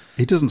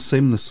he doesn't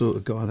seem the sort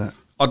of guy that.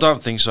 I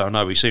don't think so.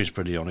 No, he seems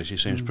pretty honest. He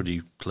seems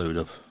pretty clued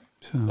up.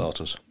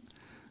 Bartos.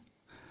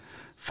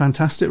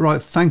 Fantastic.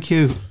 Right, thank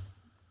you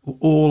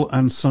all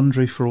and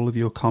sundry for all of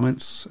your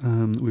comments.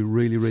 We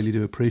really, really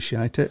do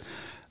appreciate it.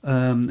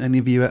 Any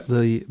of you at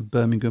the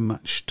Birmingham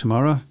match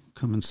tomorrow,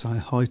 come and say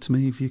hi to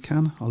me if you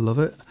can. I love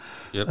it.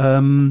 Yep.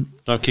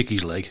 Don't kick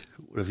his leg,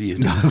 whatever you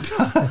do.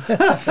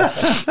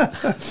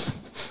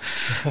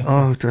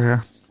 Oh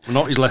dear. Well,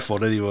 not his left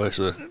one anyway.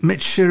 So.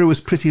 Mitch Shearer was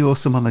pretty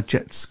awesome on a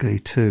jet ski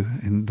too,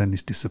 and then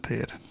he's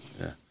disappeared.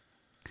 Yeah.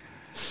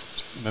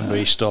 Remember,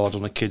 he starred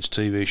on a kids'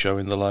 TV show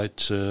in the late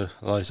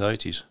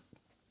 80s.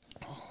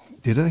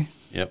 Did he?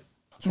 Yep.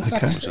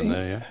 Okay. In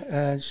there,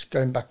 yeah. Just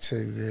going back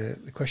to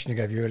the question you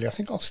gave you earlier, I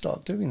think I'll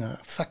start doing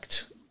that.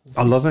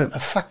 I love it. A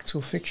fact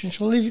or fiction.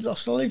 Shall I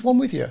leave one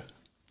with you?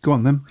 Go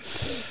on then.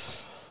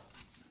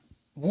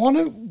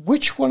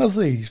 Which one of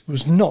these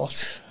was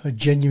not a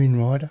genuine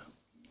rider?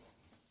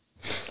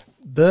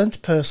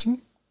 Burnt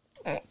person,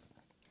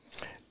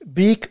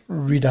 Beek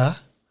Ridder.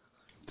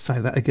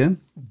 Say that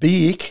again.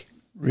 Beek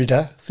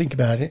Ridder. Think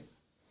about it.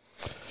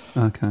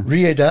 Okay.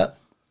 Rieder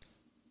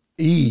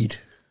Eid.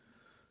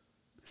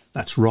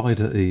 That's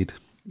Ryder Eid.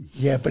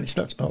 Yeah, but it's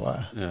not spelled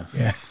like that.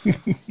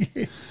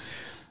 Yeah.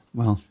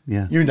 Well,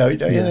 yeah. You know it,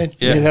 don't you? Then?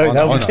 Yeah, You know I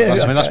know.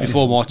 I mean, that's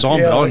before my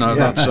time, but I know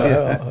that. So.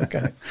 Yeah,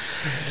 okay.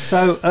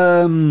 So,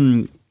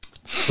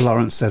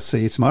 Lawrence says,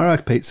 see you tomorrow.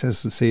 Pete says,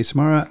 see you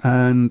tomorrow.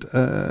 And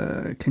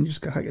can you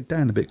just hack it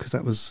down a bit, because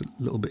that was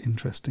a little bit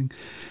interesting.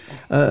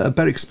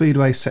 Berwick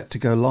Speedway set to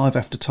go live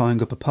after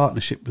tying up a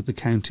partnership with the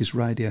county's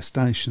radio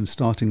station.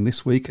 Starting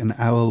this week, an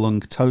hour-long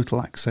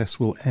Total Access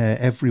will air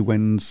every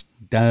Wednesday.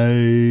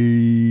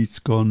 It's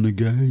gone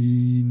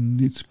again.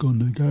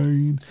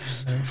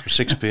 From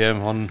 6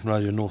 p.m. on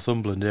Radio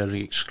Northumberland,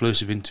 airing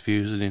exclusive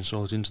interviews and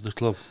insight into the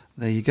club.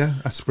 There you go.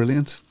 That's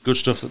brilliant. Good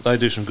stuff. That they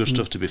do some good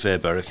stuff. To be fair,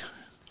 Berwick,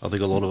 I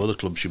think a lot of other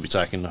clubs should be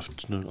taking off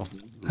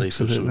leaf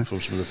from some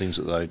of the things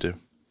that they do.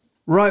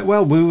 Right.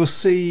 Well, we will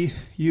see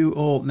you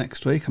all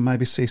next week, and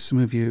maybe see some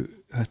of you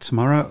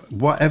tomorrow.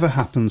 Whatever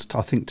happens,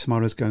 I think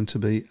tomorrow's going to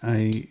be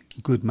a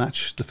good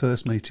match. The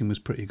first meeting was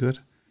pretty good.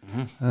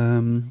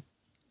 Mm-hmm.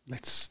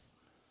 Let's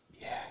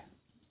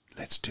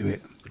do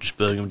it.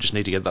 Birmingham just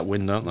need to get that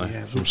win, don't they?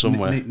 Yeah, from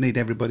somewhere. Need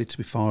everybody to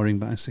be firing,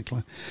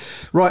 basically.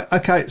 Right,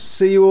 okay.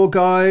 See you all,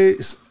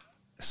 guys.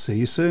 See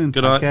you soon.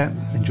 Good Take night. care.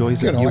 Enjoy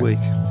your night. week.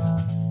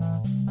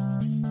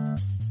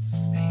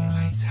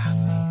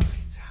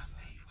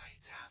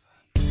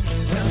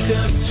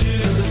 Welcome to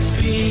the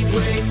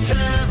Speedway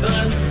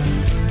Tavern.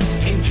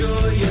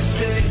 Enjoy your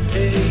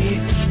stay.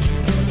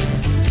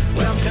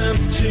 Welcome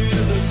to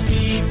the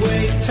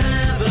Speedway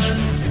Tavern.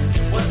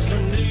 What's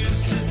the news?